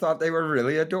Lily thought they were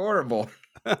really adorable.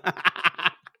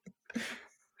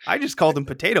 I just called them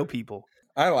potato people.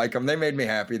 I like them. They made me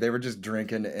happy. They were just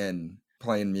drinking and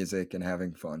playing music and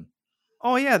having fun.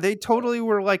 Oh yeah, they totally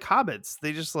were like hobbits.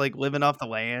 They just like living off the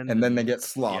land. And then they get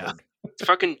slaughtered. Yeah.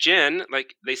 Fucking Jen,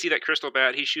 like they see that crystal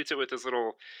bat, he shoots it with his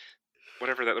little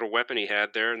whatever that little weapon he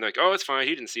had there, and like, oh, it's fine,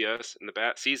 he didn't see us. And the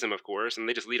bat sees him, of course, and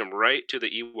they just lead him right to the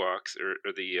Ewoks or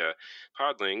the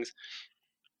podlings.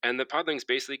 And the podlings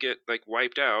basically get like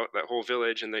wiped out, that whole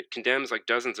village, and that condemns like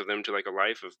dozens of them to like a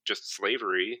life of just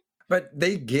slavery. But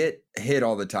they get hit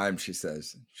all the time, she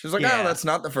says. She's like, oh, that's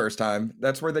not the first time.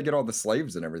 That's where they get all the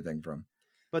slaves and everything from.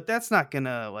 But that's not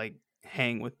gonna like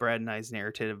hang with Brad and I's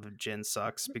narrative of Jen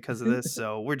sucks because of this,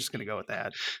 so we're just gonna go with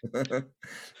that.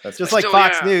 That's just like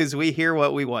Fox News, we hear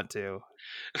what we want to.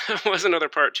 There was another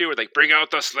part too where like, bring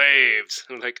out the slaves.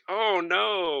 And I'm like, oh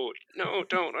no,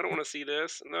 don't. I don't want to see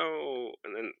this. No.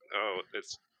 And then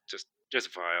it's just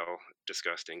vile,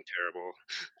 disgusting, terrible.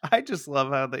 I just love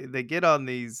how they get on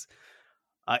these.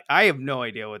 I have no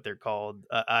idea what they're called.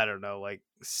 I don't know, like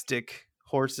stick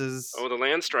horses. Oh, the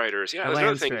Landstriders. Yeah, there's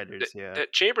another thing.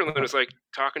 That Chamberlain was like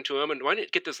talking to him, and why didn't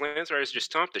you get this Landstriders to just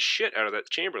stomp the shit out of that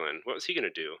Chamberlain? What was he gonna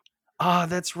do? Oh,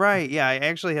 that's right. Yeah, I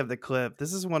actually have the clip.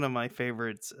 This is one of my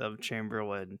favorites of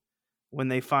Chamberlain. When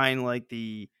they find like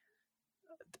the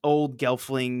old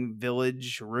Gelfling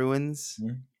village ruins,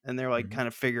 and they're like kind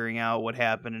of figuring out what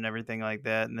happened and everything like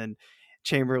that. And then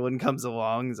Chamberlain comes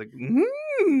along. He's like,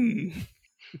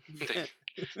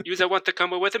 You want to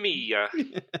come with me?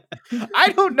 I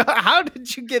don't know. How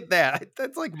did you get that?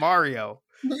 That's like Mario.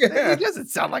 Yeah. He doesn't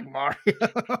sound like Mario.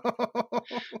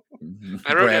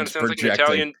 I wrote down, sounds like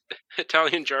an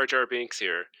Italian Jar Jar Binks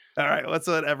here. All right, let's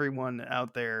let everyone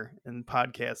out there in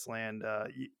podcast land,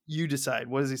 you decide.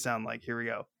 What does he sound like? Here we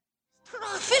go.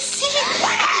 Prophecy!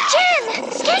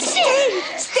 Jen!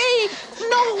 Stay!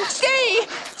 No, stay,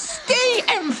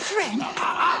 M friend!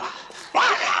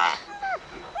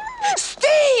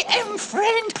 Stay, M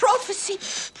friend! Prophecy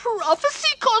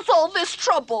caused all this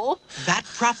trouble. That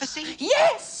prophecy?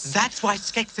 Yes! That's why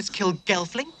Skeksis killed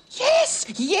Gelfling?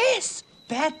 Yes!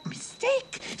 Bad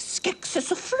mistake. Skex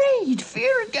is afraid.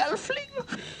 Fear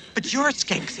Gelfling. But you're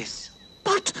Skeksis.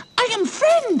 But I am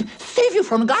friend. Save you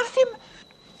from Garthim.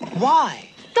 Why?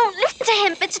 Don't listen to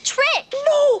him. It's a trick.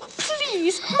 No,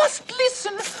 please. Must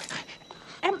listen.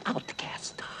 I'm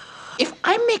outcast. If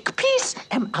I make peace,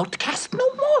 I'm outcast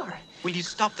no more. Will you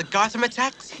stop the Garthim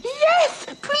attacks? Yes,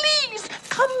 please.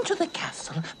 Come to the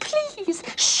castle. Please.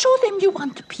 Show them you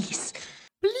want peace.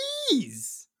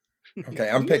 Please. Okay,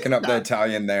 I'm picking up the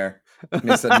Italian there. And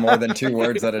he said more than 2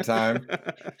 words at a time.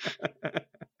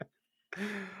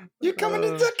 You're coming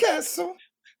into the castle.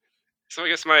 So I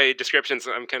guess my descriptions,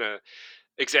 I'm kind of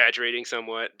exaggerating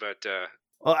somewhat, but...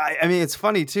 Well, I mean, it's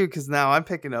funny, too, because now I'm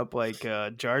picking up, like,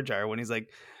 Jar Jar when he's like,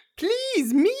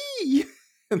 please, me!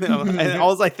 And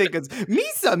all I think is,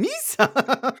 Misa!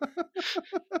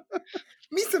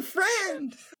 Misa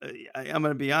friend! I'm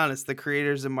going to be honest, the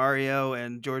creators of Mario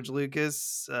and George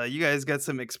Lucas, you guys got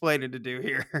some explaining to do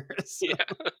here. So. Yeah.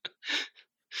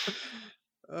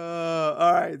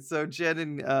 All right, so Jen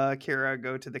and Kira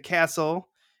go to the castle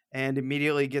and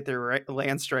immediately get their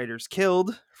Landstriders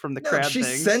killed from the crab she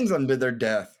things. Sends them to their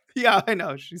death. Yeah, I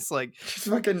know. She's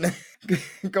fucking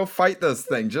go fight this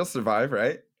thing. She'll survive,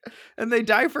 right? And they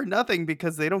die for nothing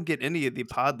because they don't get any of the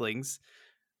podlings.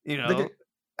 You know.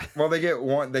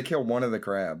 They kill one of the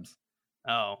crabs.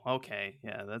 Oh, okay.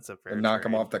 Yeah, that's a fair. And knock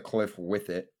him off the cliff with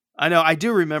it. I know. I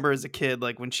do remember as a kid,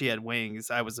 like when she had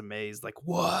wings, I was amazed. Like,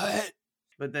 what?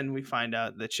 But then we find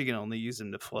out that she can only use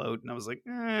them to float, and I was like,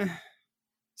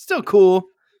 still cool,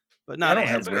 but not. I don't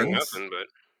have wings. Nothing, but...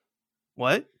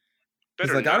 What?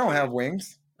 He's like, I don't have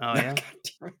wings. Oh yeah.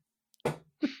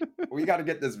 We got to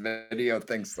get this video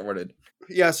thing sorted.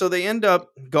 Yeah, so they end up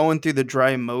going through the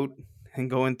dry moat and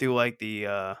going through like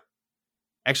the.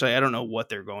 Actually, I don't know what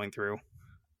they're going through,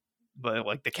 but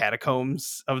like the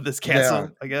catacombs of this castle,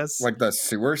 I guess. Like the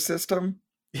sewer system.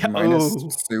 Yeah. Minus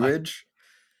sewage.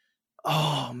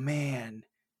 Oh man,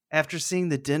 after seeing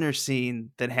the dinner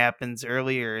scene that happens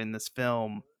earlier in this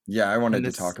film, Yeah, I wanted and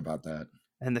to this talk about that.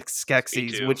 and the Me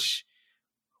Skeksis, too. which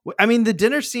I mean, the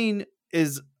dinner scene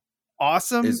is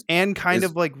awesome Is and kind is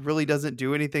of like really doesn't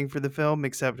do anything for the film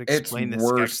except it's explain the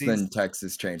worse Skeksis. than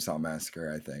Texas Chainsaw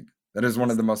Massacre, I think. That is one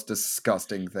of the most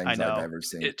disgusting I things I've know. ever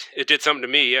seen. It did something to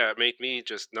me. Yeah, it made me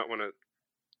just not want to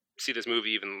see this movie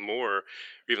even more, or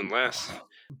even less.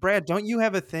 Brad, don't you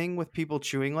have a thing with people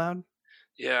chewing loud?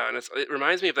 Yeah, and it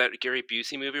reminds me of that Gary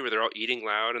Busey movie where they're all eating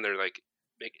loud and they're like,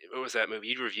 what was that movie?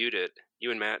 You reviewed it.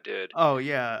 You and Matt did. Oh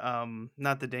yeah,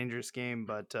 not The Dangerous Game,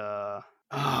 but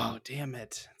oh damn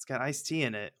it, it's got Ice-T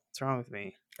in it. What's wrong with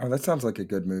me? Oh, that sounds like a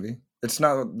good movie. It's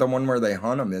not the one where they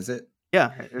hunt them, is it?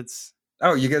 Yeah, it's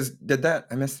Oh, you guys did that?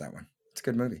 I missed that one. It's a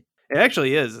good movie. it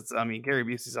actually is. It's I mean Gary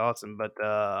Busey's awesome, but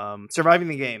Surviving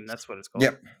the Game, that's what it's called.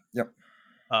 Yep.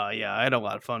 Yeah, I had a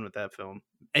lot of fun with that film.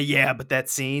 Yeah, but that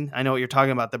scene, I know what you're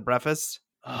talking about, the breakfast.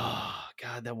 Oh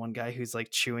god, that one guy who's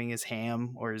like chewing his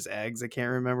ham or his eggs, I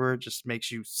can't remember, just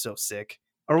makes you so sick.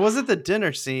 Or was it the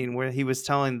dinner scene where he was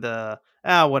telling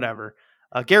whatever.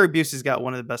 Gary Busey's got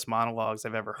one of the best monologues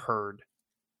I've ever heard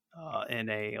in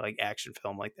a like action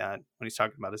film like that when he's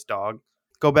talking about his dog.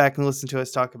 Go back and listen to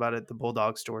us talk about it, the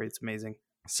bulldog story. It's amazing.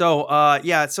 So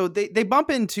so they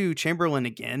bump into Chamberlain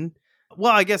again.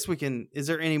 Well, I guess we can. Is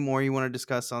there any more you want to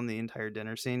discuss on the entire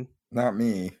dinner scene? Not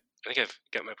me. I think I've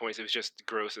got my points. It was just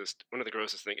one of the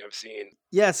grossest things I've seen.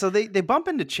 Yeah, so they bump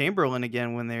into Chamberlain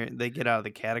again when they get out of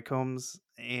the catacombs,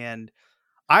 and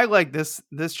I like this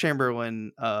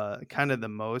Chamberlain kind of the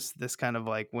most. This kind of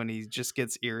like when he just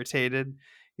gets irritated.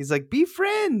 He's like, "Be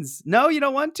friends." No, you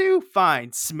don't want to?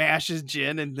 Fine. Smashes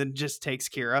Jin and then just takes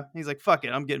Kira. He's like, "Fuck it,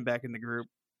 I'm getting back in the group."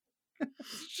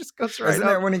 Just goes right Isn't up.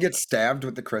 that when he gets stabbed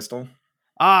with the crystal?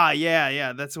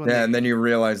 Yeah. That's when. Yeah, and then you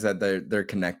realize that they're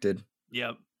connected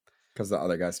Yep. because the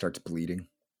other guy starts bleeding.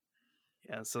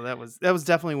 Yeah. So that was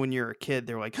definitely when you're a kid.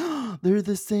 They're like, oh, they're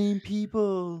the same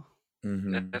people.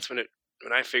 Mm-hmm. That's when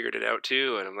I figured it out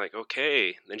too, and I'm like,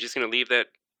 okay, then just gonna leave that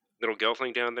little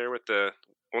gelfling down there with the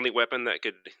only weapon that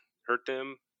could hurt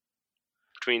them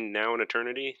between now and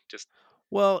eternity. Just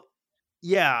Well,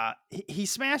 yeah, he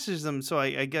smashes them. So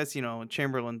I guess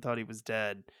Chamberlain thought he was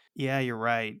dead. Yeah, you're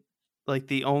right. Like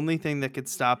the only thing that could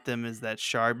stop them is that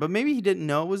shard, but maybe he didn't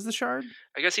know it was the shard.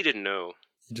 I guess he didn't know.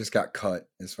 He just got cut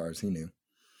as far as he knew.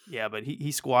 Yeah, but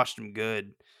he squashed him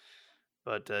good.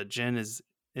 But Jin is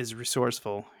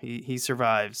resourceful. He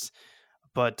survives.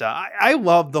 But I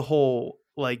love the whole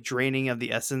like draining of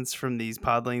the essence from these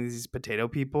podlings, these potato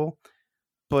people.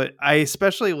 But I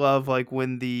especially love like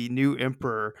when the new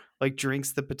emperor like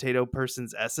drinks the potato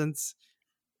person's essence,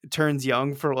 turns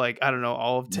young for like I don't know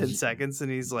all of 10 seconds,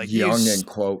 and he's like young in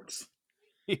quotes.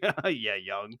 yeah,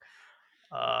 young.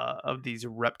 Of these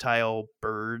reptile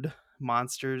bird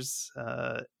monsters.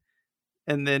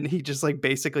 And then he just like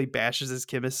basically bashes his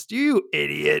chemist. You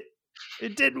idiot!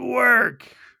 It didn't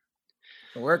work.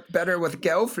 Work better with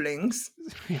gelflings.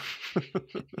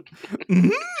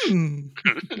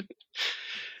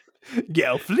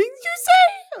 Gelflings, you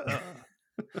say?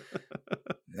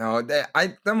 No,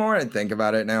 the more I think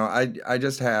about it now, I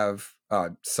just have a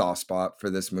soft spot for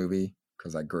this movie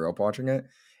because I grew up watching it.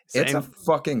 It's a Same.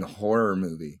 fucking horror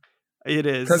movie. It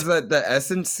is. Because the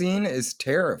essence scene is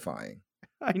terrifying.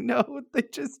 I know. They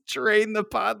just drain the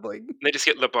podling. They just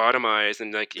get lobotomized,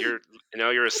 and like now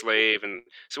you're a slave. And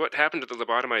so what happened to the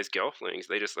lobotomized gelflings?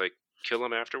 They just like kill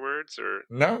them afterwards, or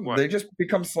No, what? they just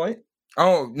become slight.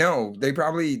 Oh no, they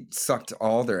probably sucked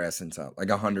all their essence out, like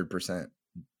 100%.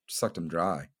 Sucked them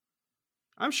dry.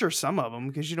 I'm sure some of them,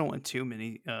 because you don't want too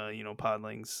many,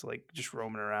 podlings like just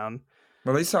roaming around.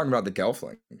 Well, he's talking about the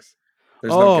gelflings.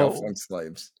 There's Oh. no gelfling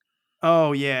slaves.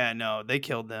 Oh yeah, no, they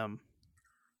killed them.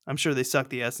 I'm sure they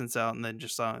sucked the essence out and then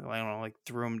just I don't know, like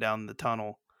threw them down the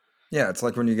tunnel. Yeah, it's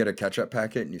like when you get a ketchup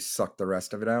packet and you suck the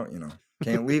rest of it out.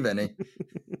 Can't leave any.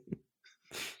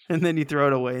 And then you throw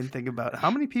it away and think about how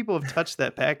many people have touched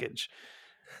that package.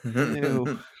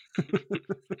 Ew.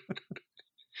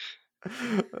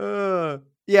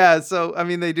 Yeah, so I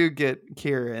mean they do get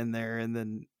Kira in there, and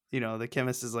then the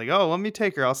chemist is like, "Oh, let me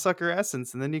take her. I'll suck her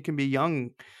essence, and then you can be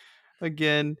young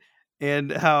again."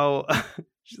 And how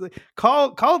she's like,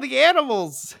 "Call the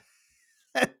animals."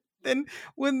 And then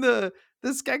when the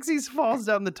Skeksis falls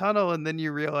down the tunnel, and then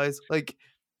you realize like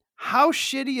how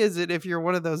shitty is it if you're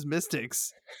one of those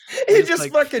mystics? He It's just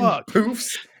like, fucking fuck.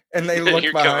 poofs, and they look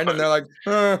You're behind, gone. and they're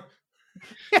like,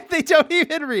 Yeah, they don't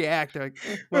even react. They're like,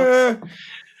 well,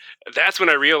 That's when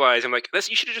I realized I'm like,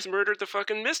 you should have just murdered the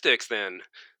fucking mystics then.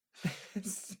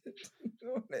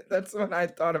 That's when I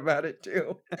thought about it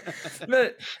too.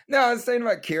 But no, I was saying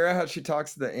about Kira, how she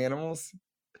talks to the animals.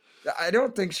 I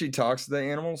don't think she talks to the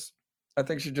animals. I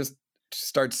think she just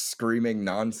starts screaming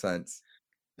nonsense.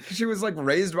 She was like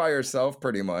raised by herself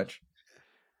pretty much.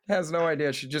 Has no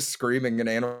idea. She's just screaming, and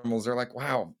animals are like,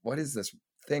 wow, what is this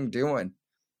thing doing?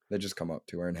 They just come up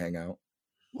to her and hang out.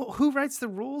 Well, who writes the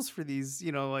rules for these?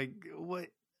 Like what?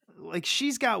 Like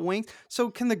she's got wings. So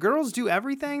can the girls do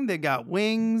everything? They got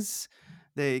wings.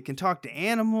 They can talk to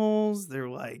animals. They're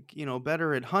like,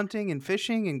 better at hunting and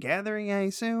fishing and gathering, I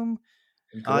assume.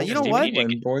 You know what?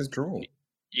 When boys drool.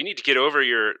 You need to get over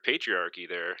your patriarchy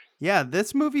there. Yeah,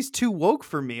 this movie's too woke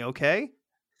for me, okay?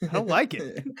 I don't like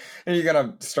it. Are you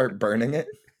gonna start burning it?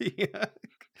 Yeah.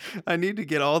 I need to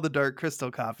get all the Dark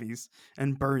Crystal copies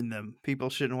and burn them. People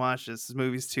shouldn't watch this. This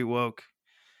movie's too woke.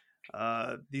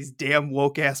 These damn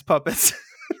woke ass puppets.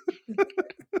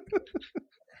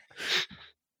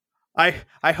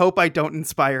 I hope I don't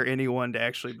inspire anyone to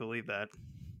actually believe that.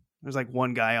 There's like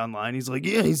one guy online. He's like,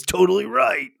 yeah, he's totally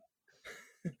right.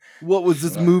 What was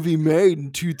this movie made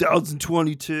in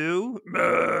 2022?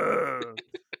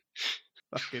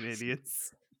 Fucking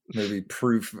idiots.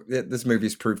 This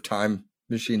movie's proof time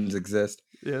machines exist.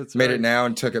 Yeah, it's made it now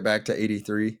and took it back to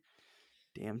 83.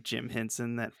 Damn Jim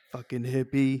Henson, that fucking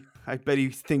hippie. I bet he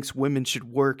thinks women should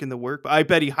work in the work, but I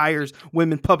bet he hires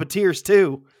women puppeteers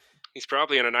too. He's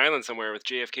probably on an island somewhere with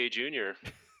JFK Jr.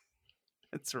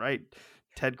 That's right.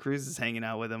 Ted Cruz is hanging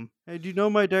out with him. Hey, do you know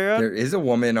my dad? There is a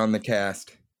woman on the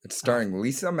cast. It's starring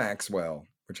Lisa Maxwell,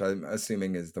 which I'm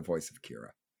assuming is the voice of Kira.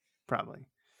 Probably.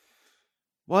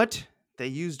 What? They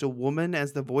used a woman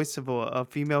as the voice of a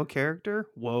female character?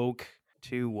 Woke.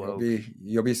 Too woke.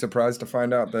 You'll be surprised to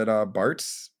find out that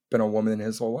Bart's been a woman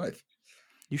his whole life.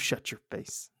 You shut your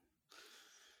face.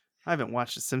 I haven't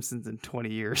watched The Simpsons in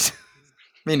 20 years.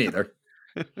 Me neither.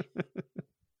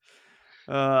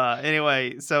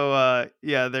 Anyway, so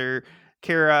they're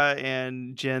Kara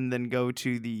and Jen then go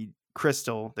to the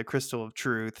crystal of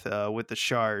truth with the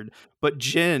shard. But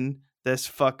Jen, this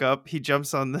fuck up, he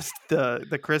jumps on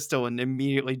the crystal and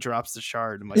immediately drops the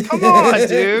shard. I'm like, come on,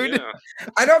 dude. Yeah.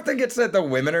 I don't think it's that the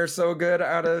women are so good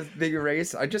out of the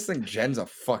race. I just think Jen's a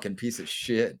fucking piece of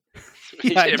shit.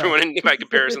 Yeah, Everyone by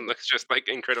comparison looks just like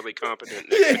incredibly competent.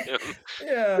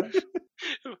 Yeah.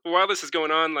 While this is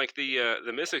going on, like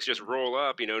the Mystics just roll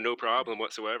up, no problem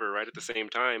whatsoever, right at the same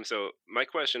time. So my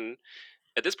question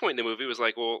at this point in the movie was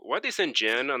like, well, why'd they send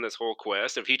Jen on this whole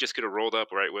quest if he just could have rolled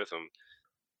up right with them?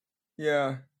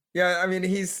 Yeah. I mean,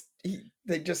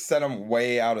 they just sent him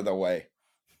way out of the way.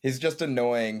 He's just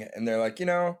annoying, and they're like,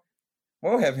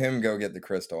 we'll have him go get the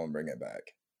crystal and bring it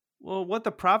back. Well, what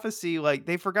the prophecy, like,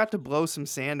 they forgot to blow some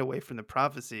sand away from the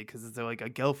prophecy because they're like, a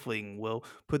Gelfling will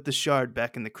put the shard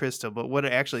back in the crystal. But what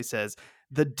it actually says,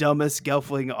 the dumbest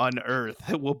Gelfling on Earth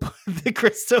will put the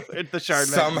crystal in the shard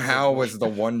back. Somehow was the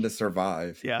one to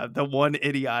survive. Yeah, the one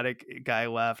idiotic guy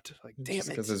left. Like, damn it.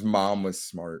 Because his mom was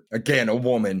smart. Again, a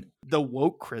woman. The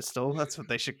woke crystal. That's what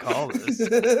they should call this.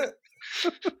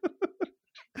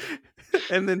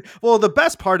 And then, well, the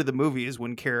best part of the movie is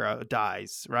when Kara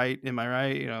dies, right? Am I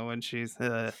right? When she's,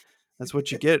 that's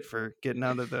what you get for getting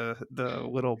out of the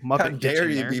little Muppet. How dare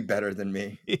you there. be better than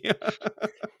me? Yeah.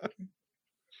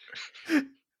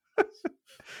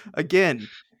 Again,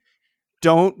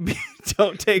 don't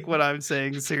take what I'm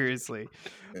saying seriously.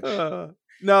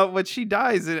 No, when she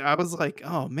dies, I was like,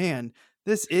 oh man,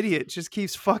 this idiot just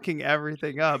keeps fucking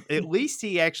everything up. At least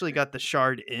he actually got the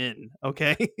shard in,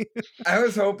 okay? I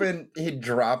was hoping he'd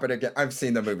drop it again. I've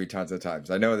seen the movie tons of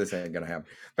times. I know this ain't gonna happen.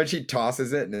 But she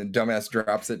tosses it and then dumbass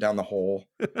drops it down the hole.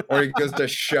 Or he goes to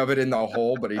shove it in the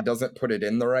hole, but he doesn't put it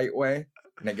in the right way.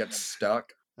 And it gets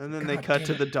stuck. And then they cut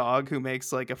to the dog who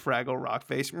makes like a Fraggle Rock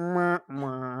face.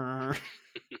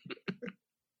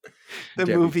 The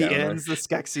Debbie movie Downer. ends. The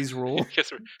Skeksis rule.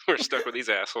 Guess we're stuck with these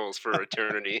assholes for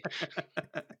eternity.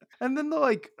 And then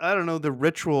the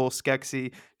ritual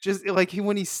Skeksis, just like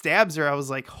when he stabs her, I was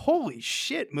like, holy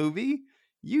shit, movie.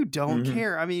 You don't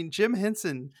care. I mean, Jim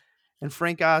Henson and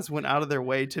Frank Oz went out of their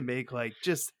way to make like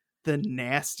just the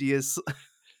nastiest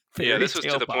Yeah, this was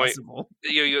to the possible.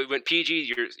 point. You went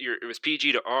PG. It was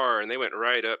PG to R, and they went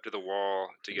right up to the wall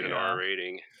to get an R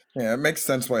rating. Yeah, it makes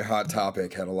sense why Hot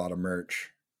Topic had a lot of merch.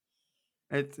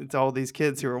 It's all these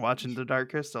kids who are watching The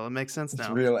Dark Crystal. It makes sense now.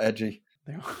 It's real edgy.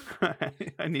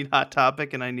 I need Hot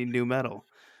Topic and I need new metal.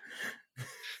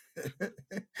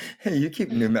 Hey, you keep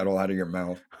new metal out of your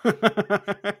mouth.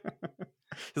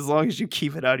 As long as you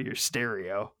keep it out of your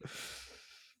stereo.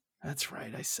 That's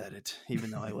right. I said it,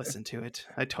 even though I listened to it.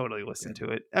 I totally listened to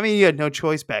it. I mean, you had no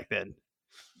choice back then.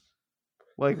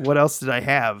 Like, what else did I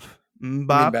have?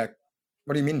 Bop?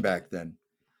 What do you mean back then?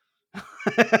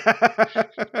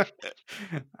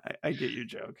 I get your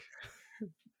joke.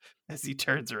 As he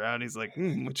turns around, he's like,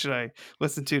 what should I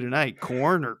listen to tonight?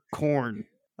 Corn or corn?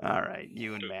 All right,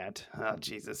 you and Matt. Oh,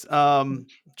 Jesus.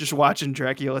 Just watching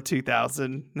Dracula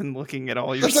 2000 and looking at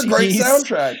all your That's a great CDs.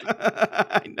 soundtrack.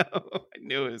 I know. I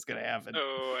knew it was going to happen.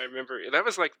 Oh, I remember that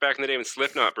was like back in the day when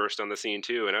Slipknot burst on the scene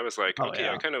too, and I was like, Oh, okay,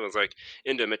 yeah. I kind of was like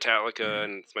into Metallica,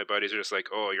 and my buddies are just like,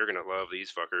 oh, you're gonna love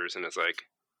these fuckers, and it's like,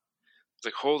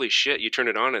 holy shit, you turn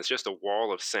it on, and it's just a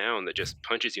wall of sound that just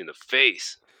punches you in the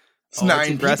face. It's Oh, it's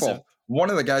 9 aggressive. people. One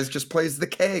of the guys just plays the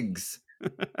kegs.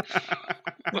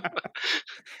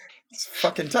 It's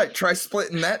fucking tight. Try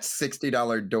splitting that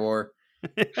 $60 door.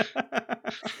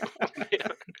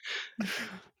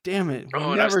 Damn it. We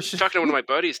Oh, and I never was should- talking to one of my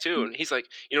buddies too, and he's like,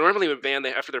 normally with a band,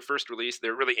 after their first release,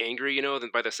 they're really angry, then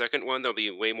by the second one, they'll be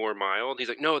way more mild. He's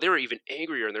like, no, they were even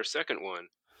angrier in their second one.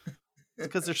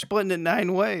 because they're splitting it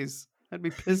 9 ways. I'd be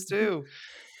pissed too.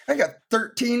 I got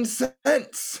 13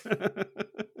 cents.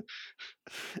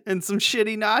 And some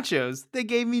shitty nachos. They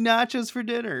gave me nachos for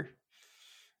dinner.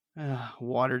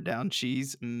 Watered down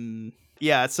cheese.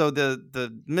 Yeah, so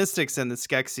the Mystics and the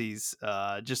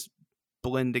Skeksis just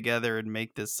blend together and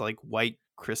make this like white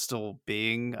crystal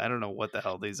being. I don't know what the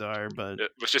hell these are, but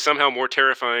Which is somehow more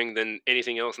terrifying than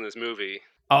anything else in this movie.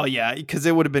 oh yeah, because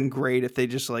it would have been great if they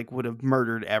just like would have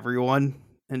murdered everyone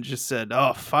and just said,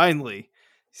 "Oh, finally."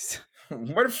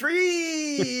 We're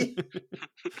free.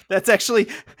 That's actually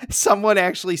someone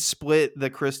actually split the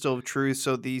crystal of truth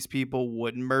so these people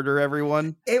wouldn't murder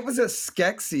everyone. It was a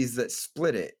Skeksis that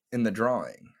split it in the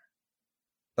drawing.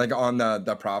 Like on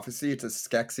the prophecy, it's a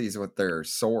Skeksis with their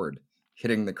sword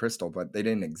hitting the crystal, but they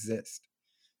didn't exist.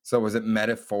 So was it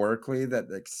metaphorically that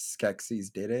the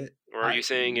Skeksis did it? Or are you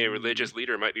saying a religious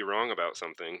leader might be wrong about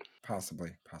something? Possibly.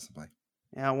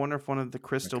 Yeah, I wonder if one of the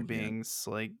crystal could be it. beings,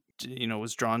 like,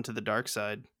 was drawn to the dark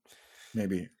side.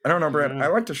 Maybe. I don't know, Brad. Yeah. I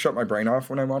like to shut my brain off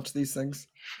when I watch these things.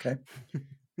 Okay.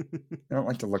 I don't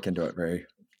like to look into it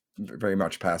very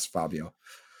much past Fabio.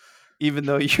 Even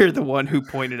though you're the one who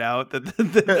pointed out that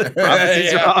the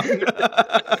prophecy's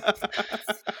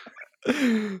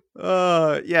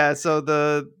wrong. Yeah,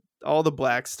 so all the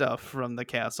black stuff from the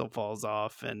castle falls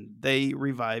off and they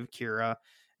revive Kira.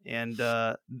 And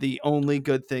the only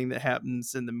good thing that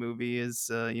happens in the movie is,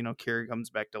 Kira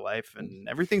comes back to life and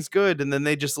everything's good. And then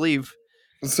they just leave.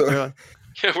 So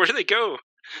Yeah, where do they go?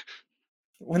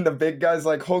 when the big guy's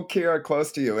like, hold Kira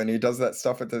close to you, and he does that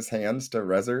stuff with his hands to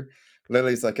res her,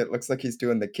 Lily's like, it looks like he's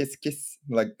doing the kiss, kiss,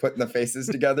 like putting the faces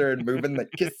together and moving the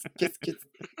kiss, kiss, kiss,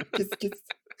 kiss, kiss.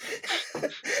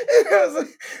 And I was like,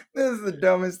 this is the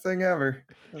dumbest thing ever.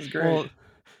 It was great. Well,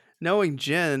 knowing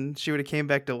Jen, she would have came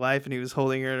back to life and he was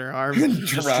holding her in her arms and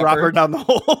just Drop drop her. her down the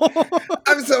hole.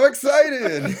 I'm so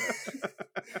excited.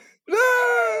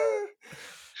 Ah!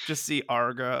 Just see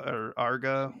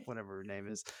Arga, whatever her name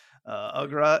is,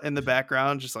 Ugra in the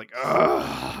background, just like,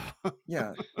 ugh.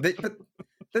 Yeah, but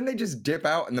then they just dip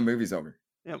out and the movie's over.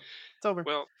 Yep, it's over.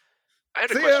 Well, I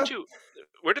had a See question ya. too.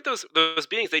 Where did those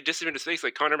beings, they disappear into space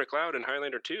like Connor McLeod in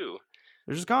Highlander 2?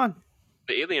 They're just gone.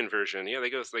 The alien version. Yeah,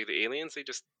 they go like the aliens, they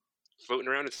just floating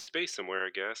around in space somewhere, I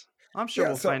guess. I'm sure Yeah,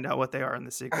 we'll so find out what they are in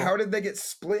the sequel. How did they get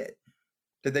split?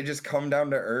 Did they just come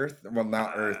down to Earth? Well,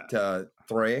 not Earth, to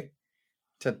Thray,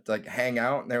 to like hang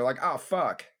out, and they were like, "Oh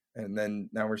fuck!" And then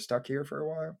now we're stuck here for a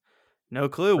while. No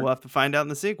clue. We'll have to find out in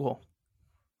the sequel.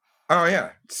 Oh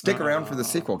yeah, stick around for the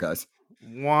sequel, guys.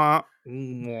 Wah,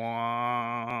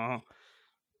 wah.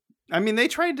 I mean, they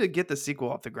tried to get the sequel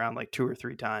off the ground like 2 or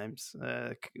 3 times.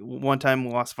 One time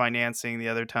lost financing. The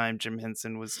other time Jim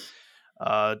Henson was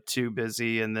too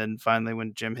busy. And then finally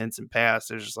when Jim Henson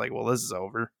passed, it was just like, well, this is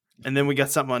over. And then we got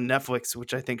something on Netflix,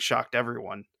 which I think shocked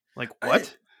everyone. Like,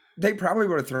 what? They probably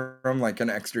would have thrown like an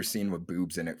extra scene with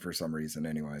boobs in it for some reason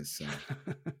anyways. So.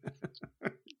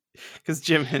 Because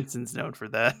Jim Henson's known for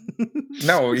that.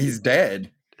 No, he's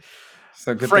dead.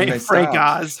 So good thing they Frank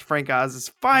stopped. Frank Oz is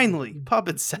finally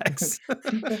puppet sex.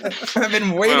 I've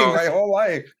been waiting my whole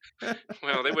life.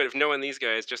 Well, they would have known these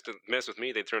guys just to mess with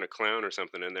me. They'd thrown a clown or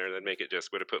something in there. That'd make it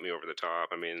just would have put me over the top.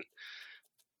 I mean,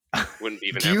 wouldn't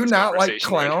even. Do have you this not like conversation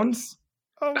clowns?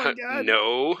 Oh my god.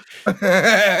 No.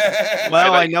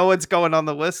 Well, I know what's going on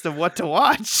the list of what to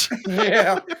watch.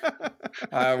 Yeah.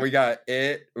 We got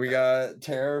It. We got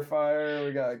Terrifier.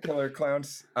 We got Killer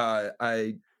Clowns.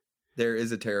 There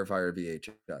is a Terrifier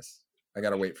VHS. I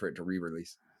gotta wait for it to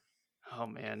re-release. Oh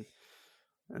man.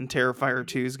 And Terrifier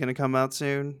 2 is gonna come out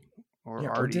soon. Or, Yeah,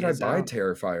 or already did I is buy out.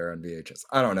 Terrifier on VHS?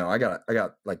 I don't know. I got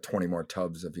like 20 more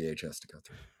tubs of VHS to go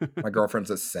through. My girlfriend's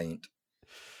a saint.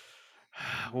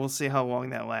 We'll see how long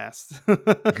that lasts.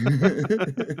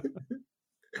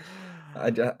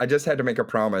 I just had to make a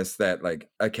promise that, like,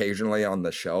 occasionally on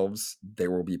the shelves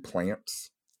there will be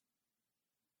plants.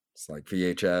 It's like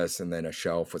VHS and then a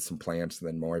shelf with some plants and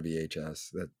then more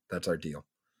VHS. That's our deal.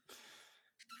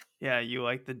 Yeah, you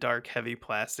like the dark, heavy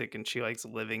plastic, and she likes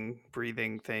living,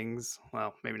 breathing things.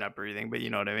 Well, maybe not breathing, but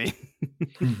you know what I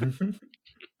mean.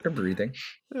 They're breathing.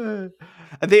 I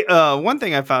think one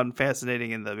thing I found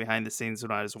fascinating in the behind the scenes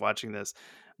when I was watching this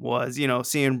was,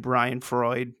 seeing Brian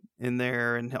Freud in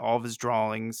there and all of his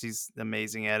drawings. He's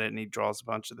amazing at it, and he draws a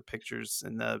bunch of the pictures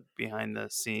in the behind the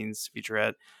scenes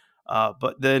featurette.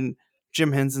 But then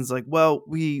Jim Henson's like, well,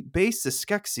 we based the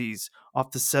Skeksis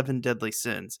off the 7 deadly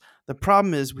sins. The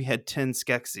problem is we had 10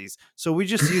 Skeksis, so we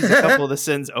just used a couple of the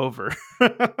sins over.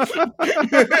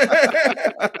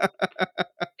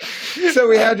 So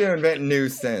we had to invent new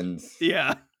sins.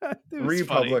 Yeah.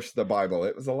 Republish the Bible.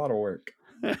 It was a lot of work.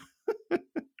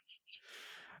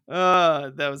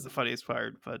 That was the funniest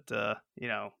part. But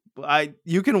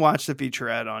you can watch the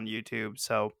featurette on YouTube,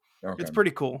 so it's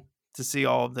pretty cool to see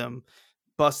all of them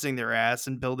busting their ass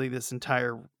and building this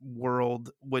entire world,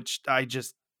 which I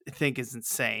just think is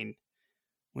insane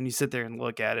when you sit there and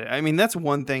look at it. I mean, that's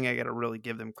one thing I got to really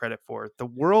give them credit for. The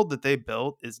world that they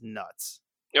built is nuts.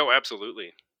 Oh,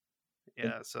 absolutely.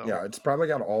 Yeah, it's probably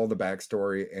got all the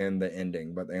backstory and the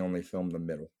ending, but they only filmed the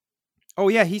middle. Oh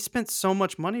yeah, he spent so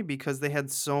much money because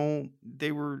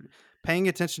they were paying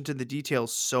attention to the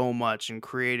details so much and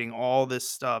creating all this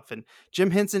stuff. And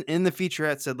Jim Henson in the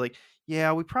featurette said, like,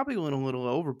 yeah, we probably went a little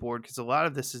overboard because a lot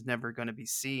of this is never going to be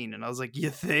seen. And I was like,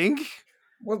 you think?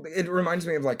 Well, it reminds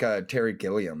me of like a Terry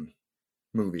Gilliam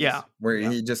movies. Yeah. Where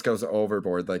he just goes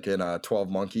overboard. Like in 12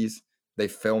 Monkeys, they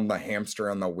filmed the hamster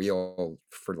on the wheel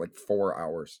for like 4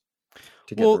 hours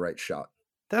to get the right shot.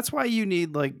 That's why you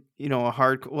need like, a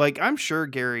hard, like I'm sure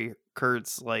Gary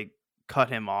Kurtz like cut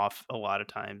him off a lot of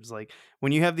times. Like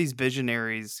when you have these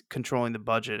visionaries controlling the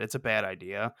budget, it's a bad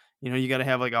idea. You got to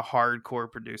have like a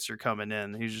hardcore producer coming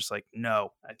in. He's just like,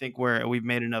 no, I think we've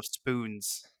made enough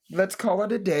spoons. Let's call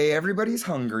it a day. Everybody's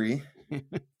hungry.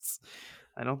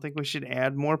 I don't think we should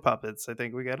add more puppets. I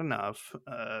think we got enough.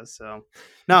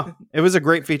 No, it was a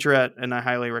great featurette and I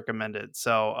highly recommend it.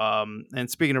 So, and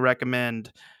speaking of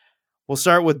recommend, we'll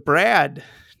start with Brad.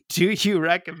 Do you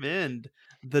recommend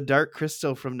The Dark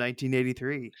Crystal from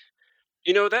 1983?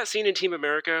 That scene in Team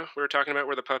America we were talking about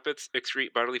where the puppets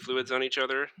excrete bodily fluids on each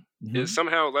other is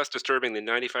somehow less disturbing than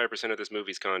 95% of this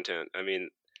movie's content. I mean,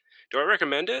 do I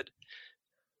recommend it?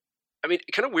 I mean,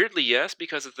 kind of weirdly, yes,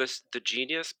 because of the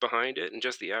genius behind it and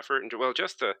just the effort and, well,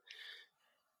 just the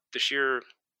sheer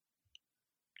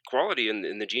quality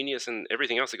and the genius and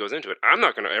everything else that goes into it. I'm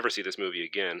not going to ever see this movie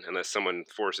again unless someone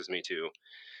forces me to.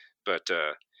 But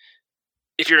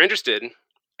if you're interested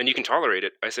and you can tolerate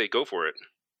it, I say go for it.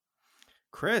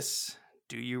 Chris,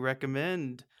 do you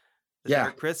recommend The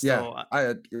Dark Crystal? Yeah,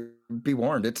 I be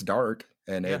warned, it's dark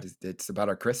and it's about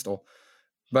a crystal.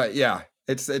 But yeah,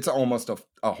 it's almost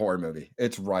a horror movie.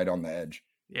 It's right on the edge.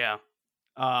 Yeah.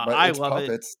 But I it's love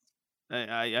puppets. it.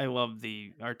 I love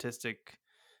the artistic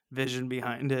vision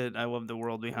behind it. I love the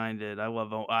world behind it. I love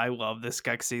the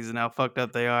Skeksis and how fucked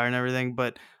up they are and everything.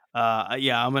 But I'm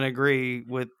gonna agree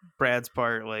with Brad's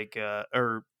part, like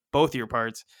or both your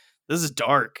parts. This is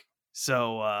dark,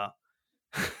 so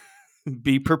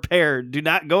be prepared. Do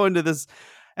not go into this.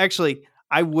 Actually,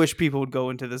 I wish people would go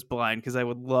into this blind because I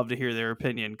would love to hear their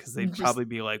opinion because they'd probably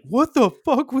be like, "What the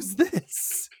fuck was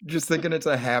this?" Just thinking it's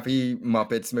a happy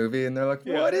Muppets movie, and they're like,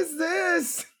 "What is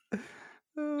this?"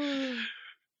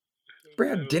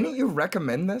 Brad, didn't you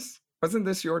recommend this? Wasn't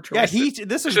this your choice? Yeah,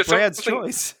 this is Brad's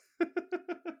choice.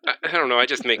 I don't know. I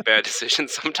just make bad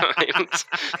decisions sometimes.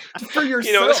 For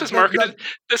yourself.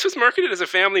 This was marketed as a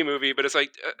family movie, but it's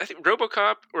like I think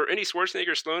RoboCop or any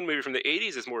Schwarzenegger Stallone movie from the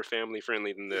 80s is more family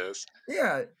friendly than this.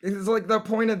 Yeah, it's like the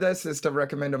point of this is to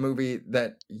recommend a movie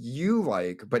that you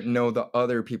like, but know the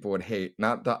other people would hate,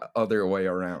 not the other way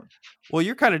around. Well,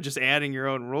 you're kind of just adding your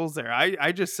own rules there.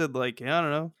 I just said like, I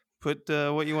don't know. Put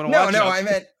what you want to watch. No, I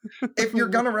meant if you're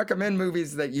going to recommend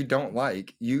movies that you don't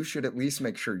like, you should at least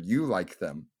make sure you like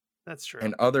them. That's true.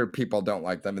 And other people don't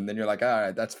like them. And then you're like, all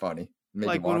right, that's funny. Maybe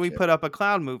like when we put up a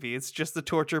clown movie, it's just the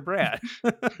torture Brad.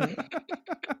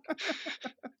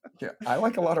 Yeah, I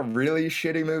like a lot of really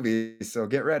shitty movies, so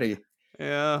get ready.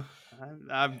 Yeah,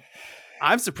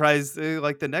 I'm surprised.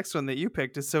 Like the next one that you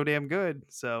picked is so damn good.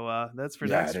 So that's for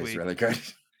next week. Yeah, it is really good.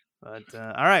 But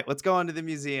all right, let's go on to the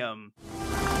museum.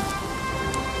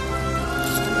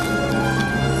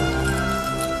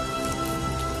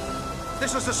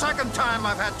 This is the second time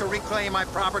I've had to reclaim my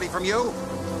property from you.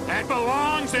 That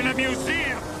belongs in a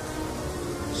museum.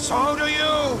 So do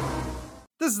you.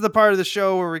 This is the part of the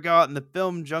show where we go out in the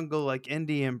film jungle like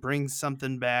Indy and bring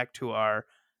something back to our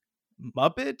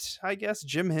Muppet, I guess,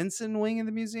 Jim Henson wing of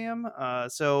the museum.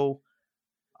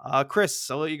 Chris,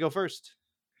 I'll let you go first.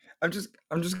 I'm just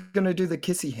gonna do the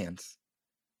kissy hands.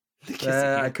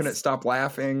 I couldn't stop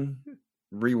laughing.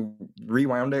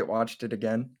 Rewound it, watched it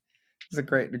again. It's a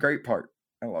great part.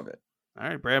 I love it. All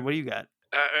right, Brad, what do you got?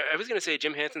 I was gonna say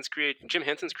Jim Henson's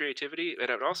creativity, and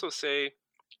I would also say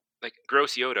like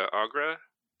gross Yoda, Agra,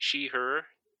 she, her.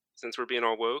 Since we're being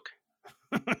all woke.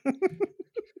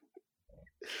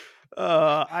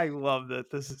 I love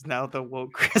that this is now the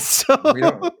woke Crystal.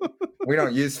 we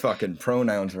don't use fucking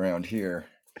pronouns around here.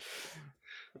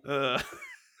 So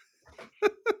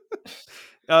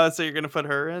you're gonna put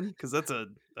her in because that's a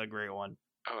great one.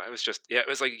 Oh, it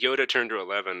was like Yoda turned to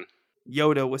 11.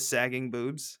 Yoda with sagging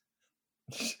boobs.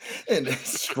 And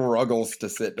struggles to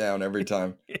sit down every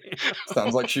time.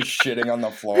 Sounds like she's shitting on the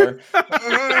floor.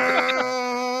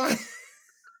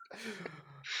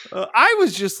 I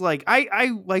was just like,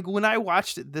 I like when I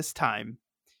watched it this time,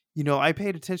 I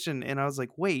paid attention and I was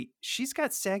like, wait, she's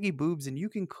got saggy boobs and you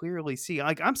can clearly see.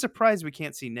 Like, I'm surprised we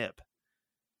can't see Nip.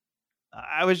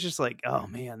 I was just like, oh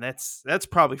man, that's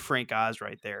probably Frank Oz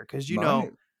right there, because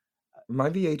my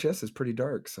VHS is pretty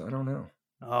dark, so I don't know.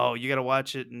 Oh, you got to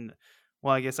watch it in.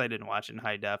 Well, I guess I didn't watch it in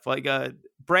high def. Like,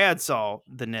 Brad saw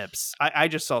the nips. I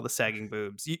just saw the sagging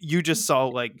boobs. You just saw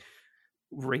like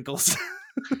wrinkles.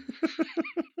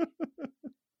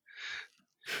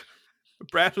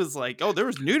 Brad was like, "Oh, there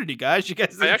was nudity, guys. You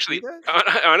guys."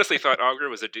 I honestly thought Augur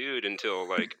was a dude until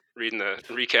like reading the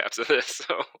recaps of this.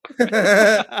 So.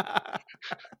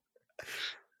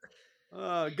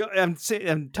 I'm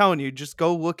telling you, just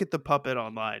go look at the puppet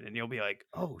online, and you'll be like,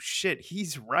 "Oh shit,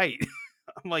 he's right."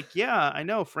 I'm like, "Yeah, I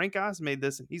know. Frank Oz made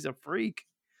this, and he's a freak."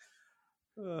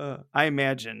 I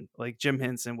imagine like Jim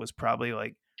Henson was probably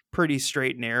like pretty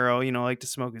straight and narrow, like to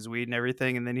smoke his weed and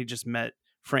everything, and then he just met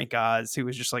Frank Oz, who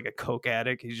was just like a coke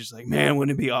addict. He's just like, man,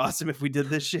 wouldn't it be awesome if we did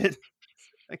this shit?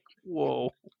 Like,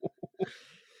 whoa.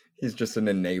 He's just an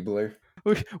enabler.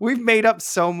 We've made up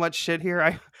so much shit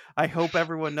here. I hope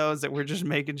everyone knows that we're just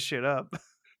making shit up.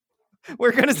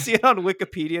 We're gonna see it on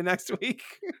Wikipedia next week.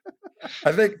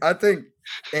 I think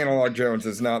Analog Jones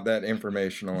is not that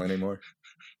informational anymore.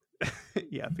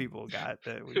 Yeah, people got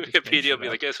that. Wikipedia will be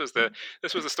like, this was the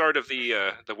start of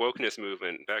the wokeness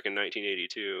movement back in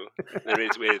 1982. Then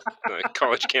it's with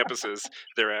college campuses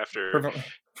thereafter.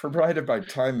 Provided by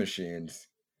time machines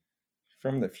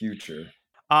from the future.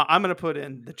 I'm gonna put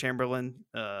in the Chamberlain.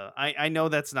 I know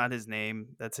that's not his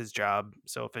name. That's his job.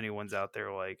 So if anyone's out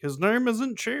there like, his name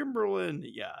isn't Chamberlain,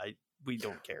 yeah, we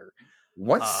don't care.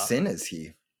 What sin is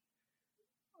he?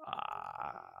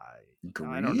 Greed?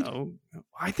 I don't know.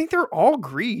 I think they're all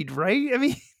greed, right? I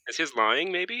mean, is his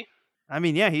lying maybe? I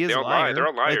mean, yeah, he is. They all lie. They're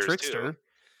all liars, a trickster. Too.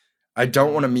 I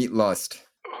don't want to meet lust.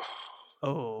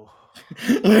 Oh.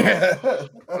 Oh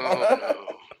no.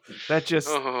 That just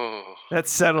that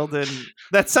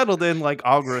settled in like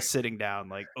Augur sitting down,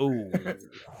 like, oh,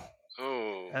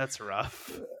 that's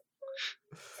rough.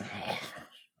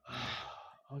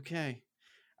 Okay.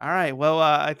 All right. Well,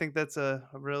 I think that's a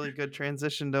really good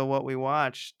transition to what we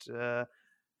watched.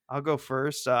 I'll go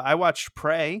first. I watched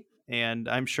Prey, and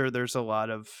I'm sure there's a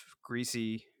lot of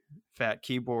greasy, fat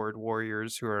keyboard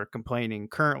warriors who are complaining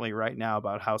currently right now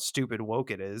about how stupid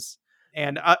woke it is.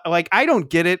 And I don't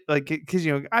get it, like, because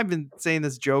I've been saying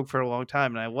this joke for a long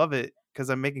time, and I love it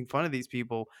because I'm making fun of these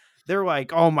people. They're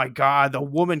like, "Oh my god, the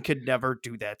woman could never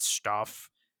do that stuff.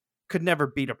 Could never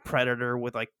beat a predator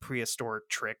with like prehistoric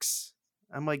tricks."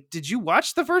 I'm like, did you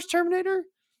watch the first Terminator?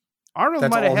 Arnold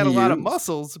might have had a lot of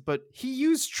muscles, but he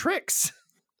used tricks,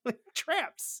 like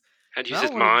traps. Had to use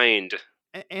his mind.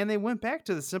 And they went back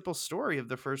to the simple story of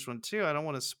the first one too. I don't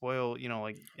want to spoil,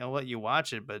 I'll let you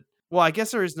watch it, but well, I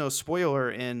guess there is no spoiler.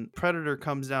 And Predator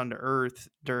comes down to Earth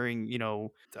during,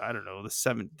 I don't know, the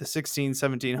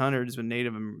 1700s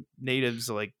when natives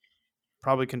like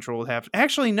probably controlled half.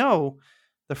 Actually, no.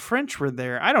 The French were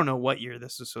there. I don't know what year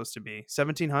this was supposed to be.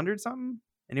 1700 something?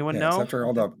 Anyone know? It's after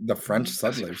all the French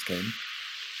settlers came.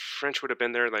 French would have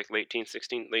been there like late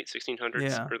 1600s,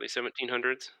 yeah. Early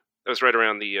 1700s. That was right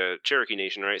around the Cherokee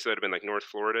Nation, right? So that would have been like North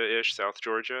Florida-ish, South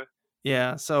Georgia.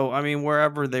 Yeah. So, I mean,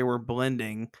 wherever they were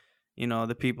blending,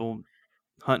 the people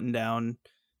hunting down,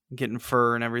 getting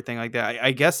fur and everything like that.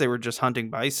 I guess they were just hunting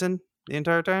bison the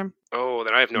entire time. Oh,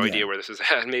 then I have no idea where this is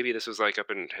at. Maybe this was like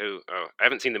up in I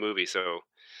haven't seen the movie, so.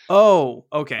 Oh,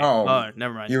 okay. Oh,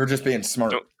 never mind. You were just being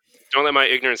smart. Don't let my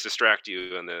ignorance distract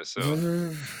you on this.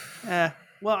 So.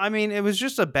 Well, I mean, it was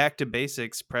just a back to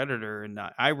basics Predator, and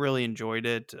I really enjoyed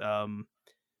it.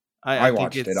 I think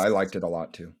watched it. I liked it a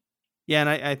lot too. Yeah, and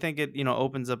I think it,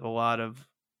 opens up a lot of,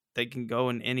 they can go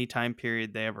in any time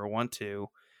period they ever want to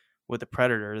with the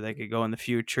Predator. They could go in the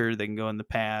future, they can go in the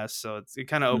past. So it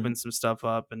kind of Mhm. opens some stuff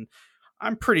up, and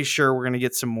I'm pretty sure we're going to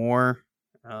get some more.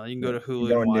 You can go to You Hulu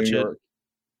go and in New watch it. York.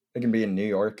 They can be in New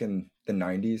York in the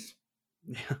 90s.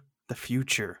 Yeah, the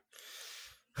future.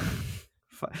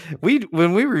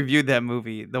 When we reviewed that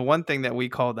movie, the one thing that we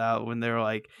called out when they were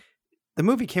like, the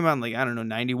movie came out in like, I don't know,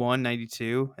 91,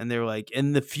 92, and they were like,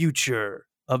 in the future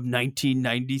of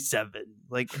 1997.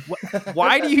 Like,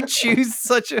 why do you choose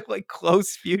such a like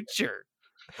close future?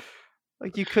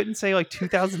 Like, you couldn't say like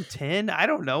 2010? I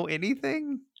don't know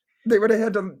anything. They would have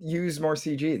had to use more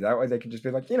CG. That way they could just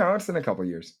be like, it's in a couple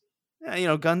years.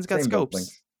 Yeah, guns got Same scopes.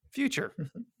 buildings. Future.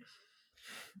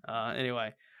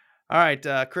 Anyway. All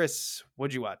right, Chris,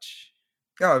 what'd you watch?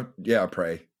 Oh, yeah,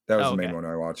 Prey. That was Oh, the main okay. one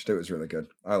I watched. It was really good.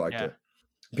 I liked Yeah. it.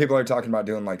 People are talking about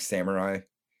doing like samurai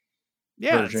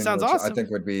Yeah, it version, sounds which awesome. I think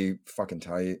would be fucking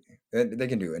tight. They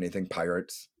can do anything.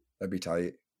 Pirates. That'd be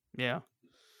tight. Yeah.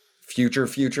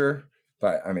 Future.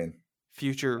 But I mean,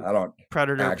 Future I don't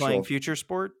Predator playing actual future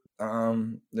sport.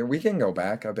 we can go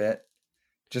back a bit.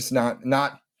 Just not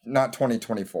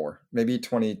 2024. Maybe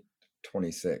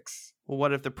 2026. Well,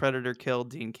 what if the Predator killed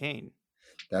Dean Cain?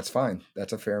 That's fine.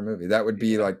 That's a fair movie. That would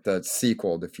be like the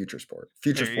sequel to Future Sport.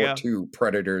 Future There you Sport 2,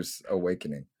 Predator's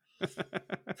Awakening.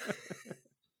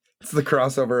 It's the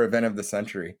crossover event of the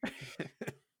century.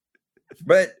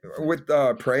 But with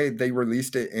Prey, they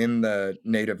released it in the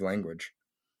native language.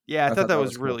 Yeah, I thought that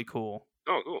was cool. really cool.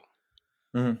 Oh,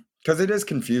 cool. Because it is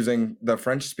confusing. The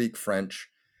French speak French,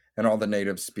 and all the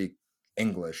natives speak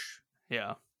English,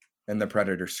 Yeah. and the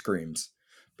Predator screams.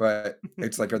 But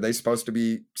it's like, are they supposed to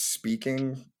be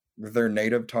speaking their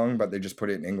native tongue, but they just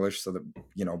put it in English so that,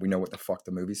 we know what the fuck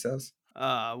the movie says?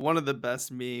 One of the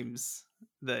best memes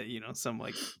that some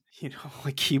like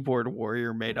keyboard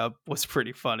warrior made up was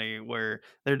pretty funny, where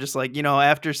they're just like,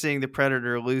 after seeing the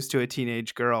Predator lose to a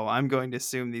teenage girl, I'm going to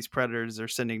assume these predators are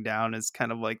sending down as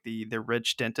kind of like the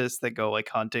rich dentists that go like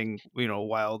hunting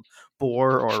wild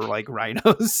boar or like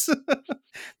rhinos.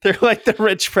 They're like the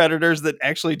rich predators that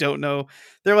actually don't know.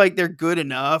 They're good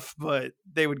enough, but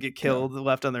they would get killed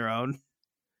left on their own.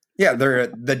 Yeah, they're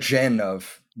the gen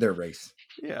of their race.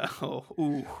 Yeah. Oh,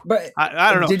 ooh. But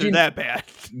I don't know if they're that bad.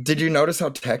 Did you notice how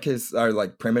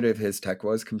primitive his tech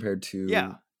was compared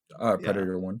to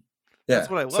Predator 1? Yeah. That's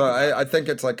what I love. So I think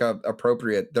it's like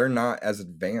appropriate. They're not as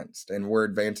advanced, and we're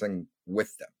advancing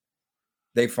with them.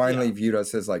 They finally viewed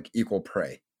us as like equal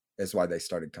prey, is why they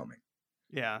started coming.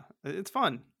 Yeah, it's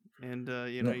fun. And,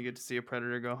 you get to see a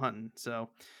predator go hunting. So I'll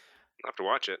have to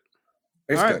watch it.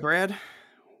 It's all right, good. Brad,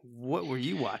 what were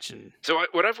you watching? So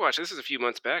what I've watched, this is a few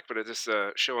months back, but it's this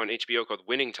show on HBO called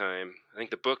Winning Time. I think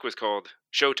the book was called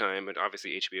Showtime, but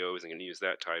obviously HBO isn't going to use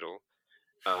that title.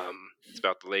 It's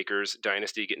about the Lakers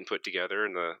dynasty getting put together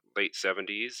in the late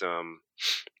 70s.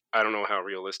 I don't know how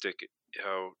realistic,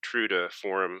 how true to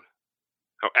form,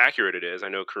 how accurate it is. I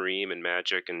know Kareem and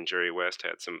Magic and Jerry West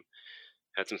had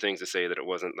some things to say that it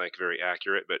wasn't like very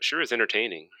accurate, but sure is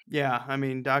entertaining. Yeah, I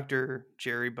mean, Dr.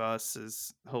 Jerry Buss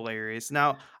is hilarious.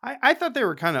 Now, I thought they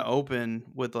were kind of open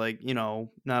with like,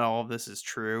 not all of this is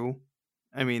true.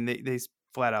 I mean, they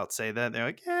flat out say that. They're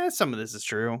like, yeah, some of this is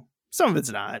true. Some of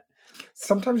it's not.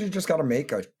 Sometimes you just got to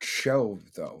make a show,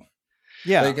 though.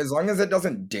 Yeah. Like, as long as it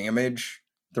doesn't damage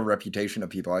the reputation of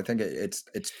people, I think it's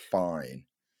fine.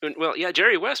 Well, yeah,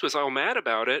 Jerry West was all mad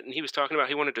about it, and he was talking about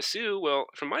he wanted to sue. Well,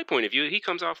 from my point of view, he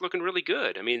comes off looking really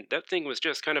good. I mean, that thing was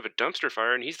just kind of a dumpster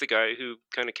fire, and he's the guy who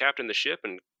kind of captained the ship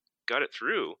and got it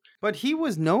through. But he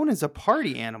was known as a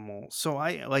party animal, so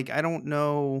I don't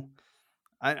know.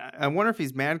 I wonder if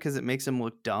he's mad because it makes him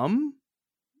look dumb,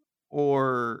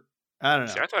 or I don't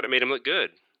know. See, I thought it made him look good.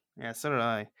 Yeah, so did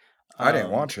I. I didn't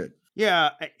watch it. Yeah,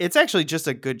 it's actually just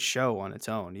a good show on its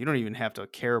own. You don't even have to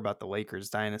care about the Lakers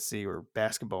dynasty or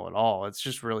basketball at all. It's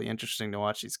just really interesting to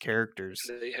watch these characters.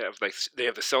 They have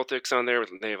the Celtics on there.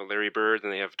 They have a Larry Bird,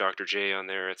 and they have Dr. J on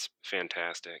there. It's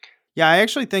fantastic. Yeah, I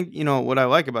actually think, what I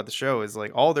like about the show is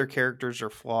like all their characters are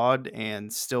flawed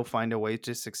and still find a way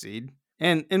to succeed.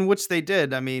 And in which they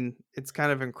did. I mean, it's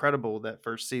kind of incredible that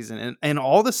first season. And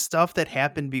all the stuff that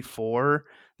happened before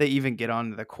they even get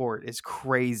onto the court is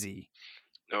crazy.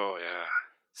 Oh, yeah.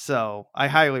 So I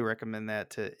highly recommend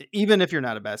that even if you're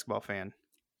not a basketball fan.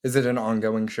 Is it an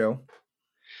ongoing show?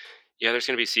 Yeah, there's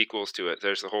going to be sequels to it.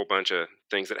 There's a whole bunch of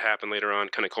things that happen later on,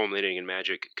 kind of culminating in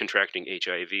Magic contracting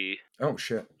HIV. Oh,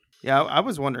 shit. Yeah, I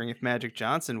was wondering if Magic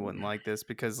Johnson wouldn't like this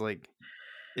because, like,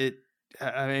 it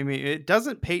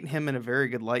doesn't paint him in a very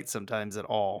good light sometimes at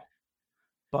all.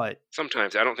 But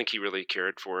sometimes I don't think he really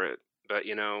cared for it. But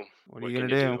what are you gonna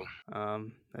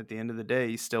do? At the end of the day,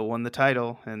 he still won the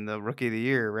title and the Rookie of the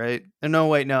Year, right? No,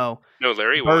 wait, no. No,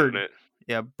 Larry Bird. won it.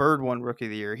 Yeah, Bird won Rookie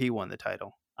of the Year. He won the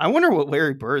title. I wonder what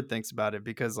Larry Bird thinks about it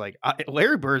because, like,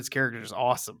 Larry Bird's character is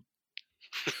awesome.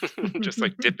 Just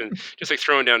like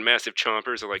throwing down massive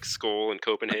chompers of like Skull and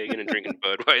Copenhagen and drinking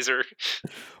Budweiser.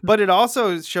 But it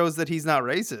also shows that he's not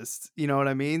racist. You know what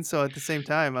I mean? So at the same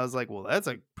time, I was like, well, that's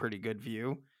a pretty good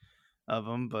view of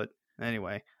him. But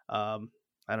anyway, I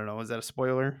don't know. Was that a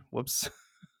spoiler? Whoops.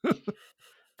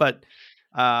 But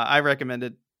I recommend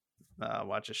it.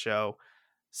 Watch a show.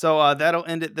 So that'll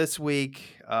end it this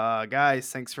week.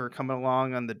 Guys, thanks for coming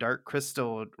along on the Dark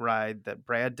Crystal ride that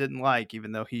Brad didn't like,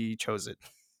 even though he chose it.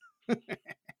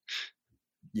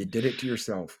 You did it to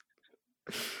yourself.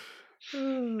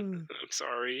 I'm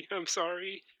sorry.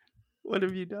 What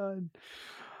have you done?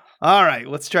 All right,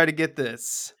 let's try to get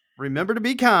this. Remember to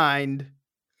be kind.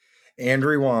 And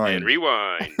rewind. And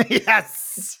rewind.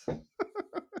 Yes. All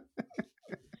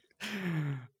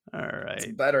right. It's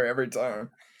better every time.